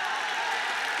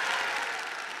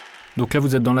 Donc là,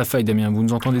 vous êtes dans la faille, Damien. Vous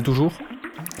nous entendez toujours?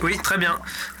 Oui, très bien.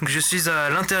 Donc, je suis à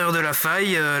l'intérieur de la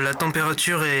faille. La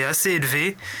température est assez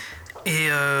élevée. Et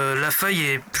la faille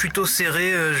est plutôt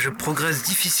serrée. Je progresse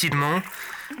difficilement.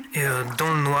 Et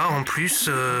dans le noir, en plus,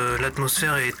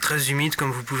 l'atmosphère est très humide,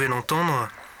 comme vous pouvez l'entendre.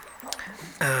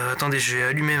 Attendez, je vais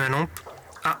allumer ma lampe.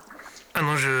 Ah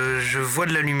non, je vois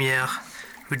de la lumière.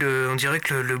 On dirait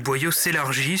que le boyau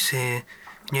s'élargit.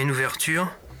 Il y a une ouverture.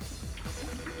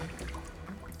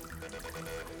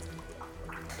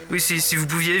 Oui, si vous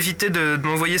pouviez éviter de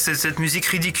m'envoyer cette musique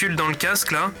ridicule dans le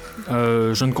casque, là.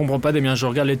 Je ne comprends pas, Damien. Je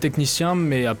regarde les techniciens,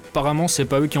 mais apparemment, c'est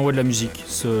pas eux qui envoient de la musique.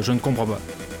 Je ne comprends pas.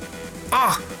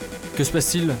 Oh! Que se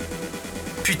passe-t-il?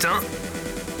 Putain!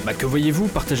 Bah, que voyez-vous?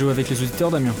 Partagez-vous avec les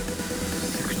auditeurs, Damien.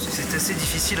 C'est assez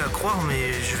difficile à croire,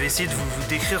 mais je vais essayer de vous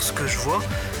décrire ce que je vois.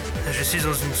 Je suis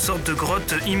dans une sorte de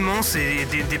grotte immense et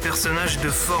des personnages de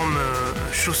forme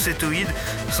chaussetoïde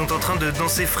sont en train de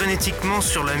danser frénétiquement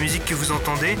sur la musique que vous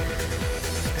entendez.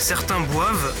 Certains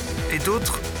boivent et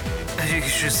d'autres...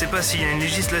 Je sais pas s'il y a une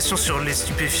législation sur les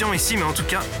stupéfiants ici, mais en tout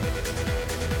cas...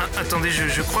 attendez,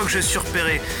 je crois que je suis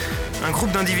repéré. Un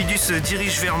groupe d'individus se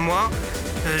dirige vers moi.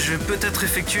 Je vais peut-être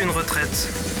effectuer une retraite.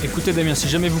 Écoutez Damien, si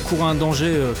jamais vous courez un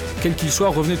danger, quel qu'il soit,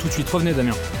 revenez tout de suite. Revenez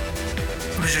Damien.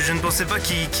 Je ne pensais pas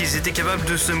qu'ils étaient capables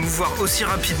de se mouvoir aussi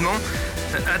rapidement.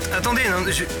 Attendez, non, non,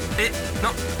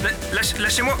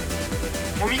 lâchez-moi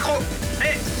mon micro.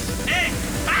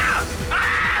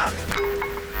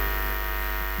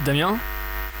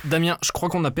 Damien, je crois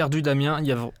qu'on a perdu Damien.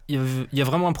 Il y a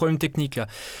vraiment un problème technique là.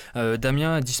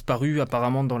 Damien a disparu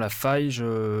apparemment dans la faille.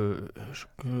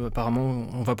 Apparemment,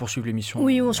 on va poursuivre l'émission.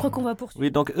 Oui, je crois qu'on va poursuivre.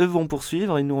 Oui, donc eux vont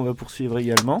poursuivre et nous on va poursuivre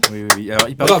également. Oui. Alors,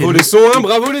 bravo les sons,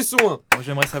 bravo les sons. Moi,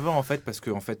 j'aimerais savoir en fait, parce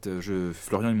que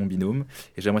Florian est mon binôme,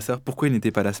 et j'aimerais savoir pourquoi il n'était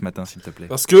pas là ce matin, s'il te plaît.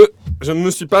 Parce que je ne me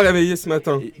suis pas réveillé ce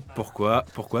matin. Et pourquoi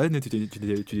tu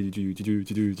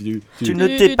ne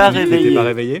t'es pas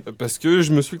réveillé? Parce que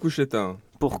je me suis couché tard.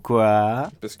 Pourquoi?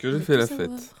 Parce que j'ai fait la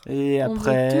fête. Et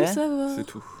après, c'est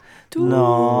tout. tout.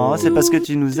 Non, c'est parce que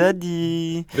tu nous as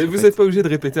dit. Mais vous n'êtes pas obligé de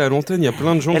répéter à l'antenne, il y a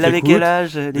plein de gens qui Elle avait écoutent. quel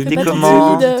âge? Elle Des était petits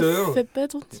comment? auditeurs. Fais pas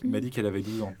ton petit. Il m'a dit qu'elle avait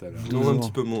 12 ans tout à l'heure. Non, un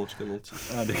petit peu moins, je t'ai menti.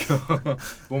 Ah d'accord.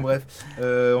 Bon bref,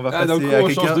 on va passer d'un coup, à on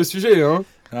quelqu'un... change de sujet, hein.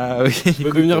 Ah oui. Tu vas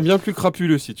devenir bien plus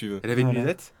crapuleux si tu veux. Elle avait une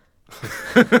lunette.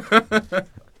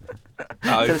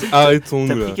 Arrêtons-nous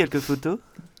T'as là. pris quelques photos?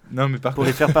 Non mais par pour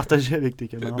les faire partager avec tes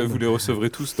camarades. Vous les recevrez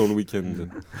tous dans le week-end.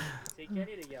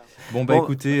 Bon bah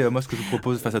écoutez, moi ce que je vous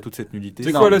propose face à toute cette nullité...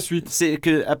 C'est quoi la suite? C'est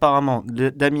que apparemment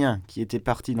Damien qui était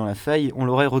parti dans la faille, on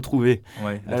l'aurait retrouvé.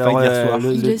 Ouais, la faille d'hier soir.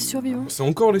 Il est survivant. C'est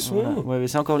encore les sons. Voilà. Ouais, mais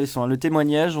c'est encore les sons. Le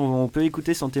témoignage, on peut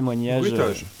écouter son témoignage.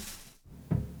 Bruitage.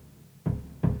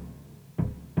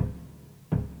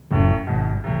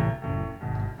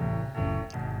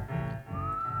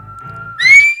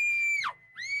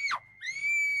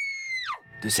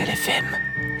 De LFM,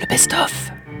 le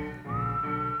best-of.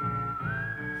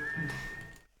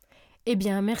 Eh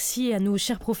bien, merci à nos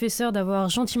chers professeurs d'avoir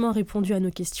gentiment répondu à nos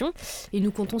questions. Et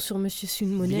nous comptons sur Monsieur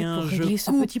Sunmonet pour régler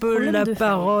ce petit problème la de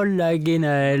parole à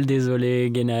Guénaël. Désolé,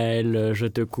 Guénaël, je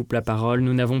te coupe la parole.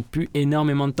 Nous n'avons plus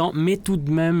énormément de temps, mais tout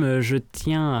de même, je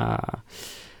tiens à...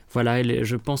 Voilà,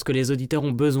 je pense que les auditeurs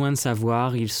ont besoin de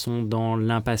savoir. Ils sont dans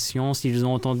l'impatience. Ils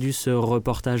ont entendu ce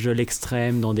reportage de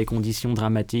l'extrême dans des conditions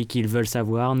dramatiques. Ils veulent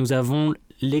savoir. Nous avons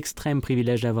l'extrême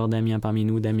privilège d'avoir Damien parmi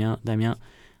nous. Damien,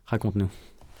 raconte-nous.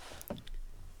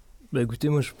 Bah écoutez,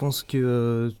 moi je pense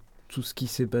que tout ce qui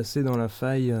s'est passé dans la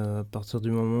faille, à partir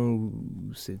du moment où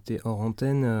c'était hors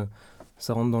antenne,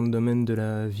 ça rentre dans le domaine de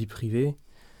la vie privée.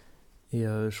 Et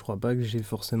je crois pas que j'ai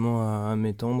forcément à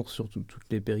m'étendre sur toutes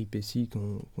les péripéties qui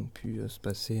ont pu se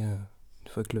passer une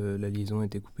fois que la liaison a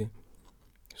été coupée.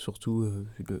 Surtout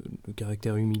vu le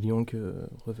caractère humiliant que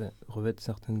revêtent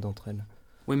certaines d'entre elles.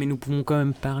 Oui, mais nous pouvons quand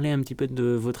même parler un petit peu de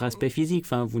votre aspect physique.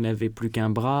 Enfin, vous n'avez plus qu'un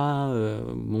bras.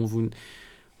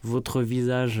 Votre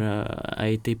visage a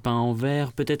été peint en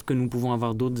vert. Peut-être que nous pouvons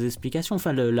avoir d'autres explications.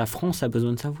 Enfin, la France a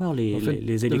besoin de savoir.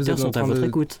 Les électeurs sont à votre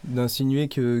écoute. D'insinuer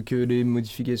que les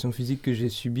modifications physiques que j'ai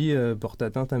subies portent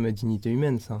atteinte à ma dignité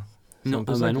humaine, ça. Non,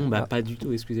 pas du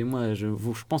tout. Excusez-moi. Je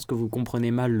pense que vous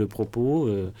comprenez mal le propos.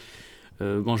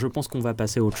 Je pense qu'on va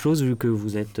passer à autre chose vu que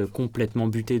vous êtes complètement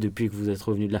buté depuis que vous êtes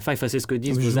revenu de la faille. Enfin, c'est ce que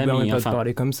disent vos amis. Je ne permets pas de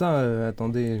parler comme ça.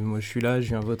 Attendez, moi je suis là, je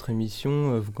viens à votre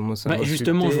émission, vous commencez à m'insulter.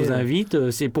 Justement, je vous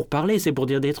invite, c'est pour parler, c'est pour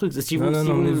dire des trucs.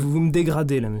 Mais vous me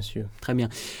dégradez là, monsieur. Très bien.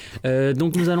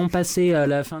 Donc nous allons passer à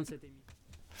la fin de cette émission.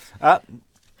 Ah,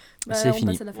 c'est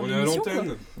fini. On est à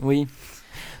l'antenne. Oui.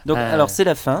 Donc, alors c'est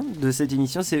la fin de cette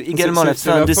émission, c'est également la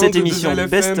fin de cette émission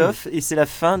Best of, et c'est la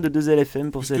fin de 2LFM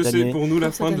pour cette année. C'est pour nous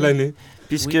la fin de l'année.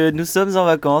 Puisque nous sommes en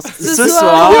vacances ce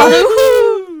soir.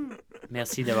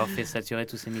 Merci d'avoir fait saturer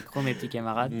tous ces micros, mes petits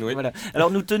camarades. Oui. Voilà.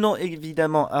 Alors nous tenons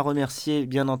évidemment à remercier,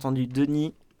 bien entendu,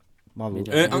 Denis. Bravo.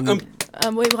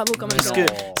 Oui, bravo quand même. Parce que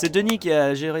c'est Denis qui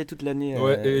a géré toute l'année.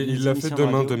 Ouais, et il l'a fait de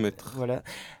main de maître. Voilà.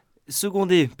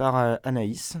 Secondé par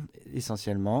Anaïs,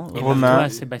 essentiellement, et Romain, toi,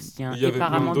 Sébastien, et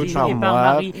par Amandine, et par moi,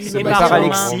 Marie, et par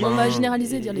Alexis, on va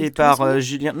généraliser, dire les et par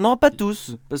Julien. Non, pas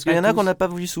tous, parce qu'il y en a qu'on n'a pas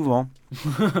vu souvent.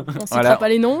 On citera pas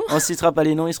les noms. On citera pas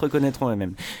les noms, ils se reconnaîtront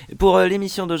eux-mêmes. Pour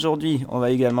l'émission d'aujourd'hui, on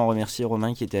va également remercier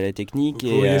Romain qui était à la technique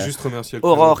et juste remercier le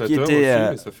Aurore qui était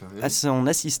à son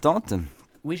assistante.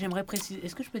 Oui, j'aimerais préciser.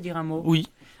 Est-ce que je peux dire un mot? Oui.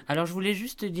 Alors, je voulais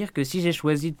juste dire que si j'ai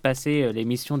choisi de passer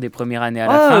l'émission des premières années à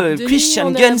la fin, Christian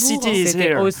Gun City,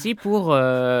 c'était aussi pour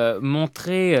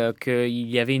montrer qu'il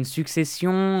y avait une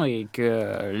succession et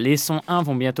que les sons 1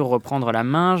 vont bientôt reprendre la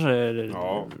main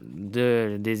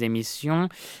des émissions.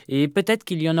 Et peut-être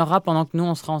qu'il y en aura pendant que nous,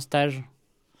 on sera en stage.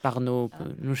 Par nos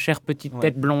chères petites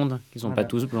têtes blondes, qui ne sont pas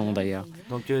tous blonds d'ailleurs.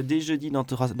 Donc dès jeudi dans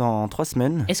 3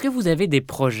 semaines. Est-ce que vous avez des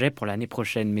projets pour l'année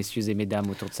prochaine, messieurs et mesdames,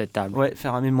 autour de cette table? Ouais,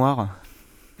 faire un mémoire.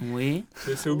 Oui.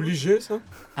 C'est obligé, ça?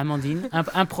 Amandine,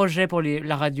 un projet pour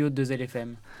la radio de 2LFM.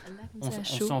 On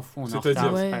s'en fout, on en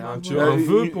retard. C'est-à-dire un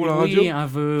vœu pour la radio? Oui, un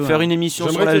vœu. Faire une émission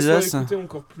sur l'Alsace. J'aimerais que ça soit écouté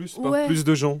encore plus par plus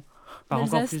de gens. Par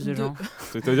encore plus de gens.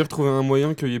 C'est-à-dire trouver un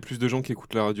moyen qu'il y ait plus de gens qui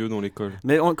écoutent la radio dans l'école.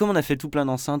 Mais comme on a fait tout plein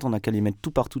d'enceintes, on a qu'à les mettre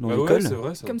tout partout dans l'école. Ouais, c'est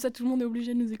vrai, ça. Comme ça, tout le monde est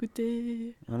obligé de nous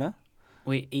écouter. Voilà.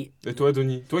 Oui, et toi,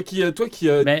 Denis, toi qui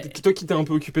t'es un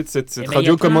peu occupé de cette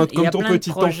radio comme ton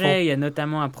petit enfant. Il y a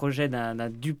notamment un projet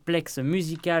d'un duplex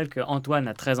musical que Antoine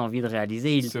a très envie de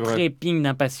réaliser. Il trépigne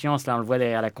d'impatience, là on le voit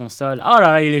derrière la console. Oh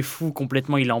là là, il est fou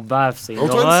complètement, il en bave, c'est une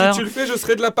Antoine, horreur. si tu le fais, je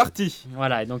serai de la partie.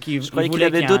 Voilà, donc je croyais qu'il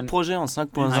avait d'autres projets en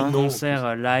 5.1. Un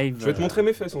concert live. Je vais te montrer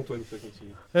mes fesses, Antoine.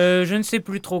 Je ne sais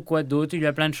plus trop quoi d'autre. Il y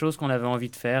a plein de choses qu'on avait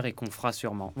envie de faire et qu'on fera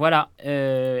sûrement. Voilà.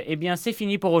 Eh bien, c'est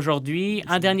fini pour aujourd'hui.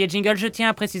 Un dernier jingle. Je tiens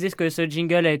à préciser que ce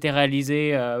jingle a été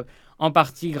réalisé en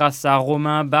partie grâce à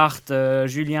Romain, Bart,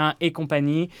 Julien et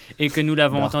compagnie, et que nous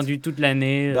l'avons entendu toute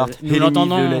l'année. Nous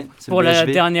l'entendons pour la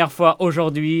dernière fois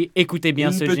aujourd'hui. Écoutez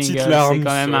bien ce jingle, c'est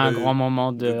quand même un grand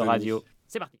moment de radio.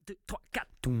 C'est parti. 2, 3, 4.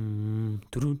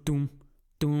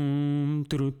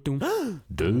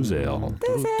 2 airs.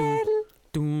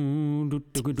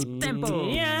 Tempo.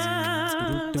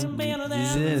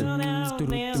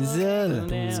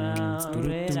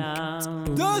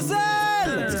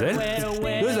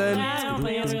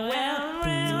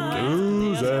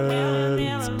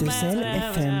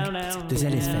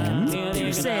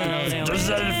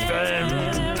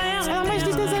 Alors moi je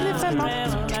dis 2 ailes FM.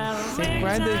 C'est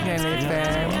quoi 2 ailes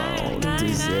FM? 2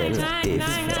 ailes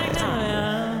FM.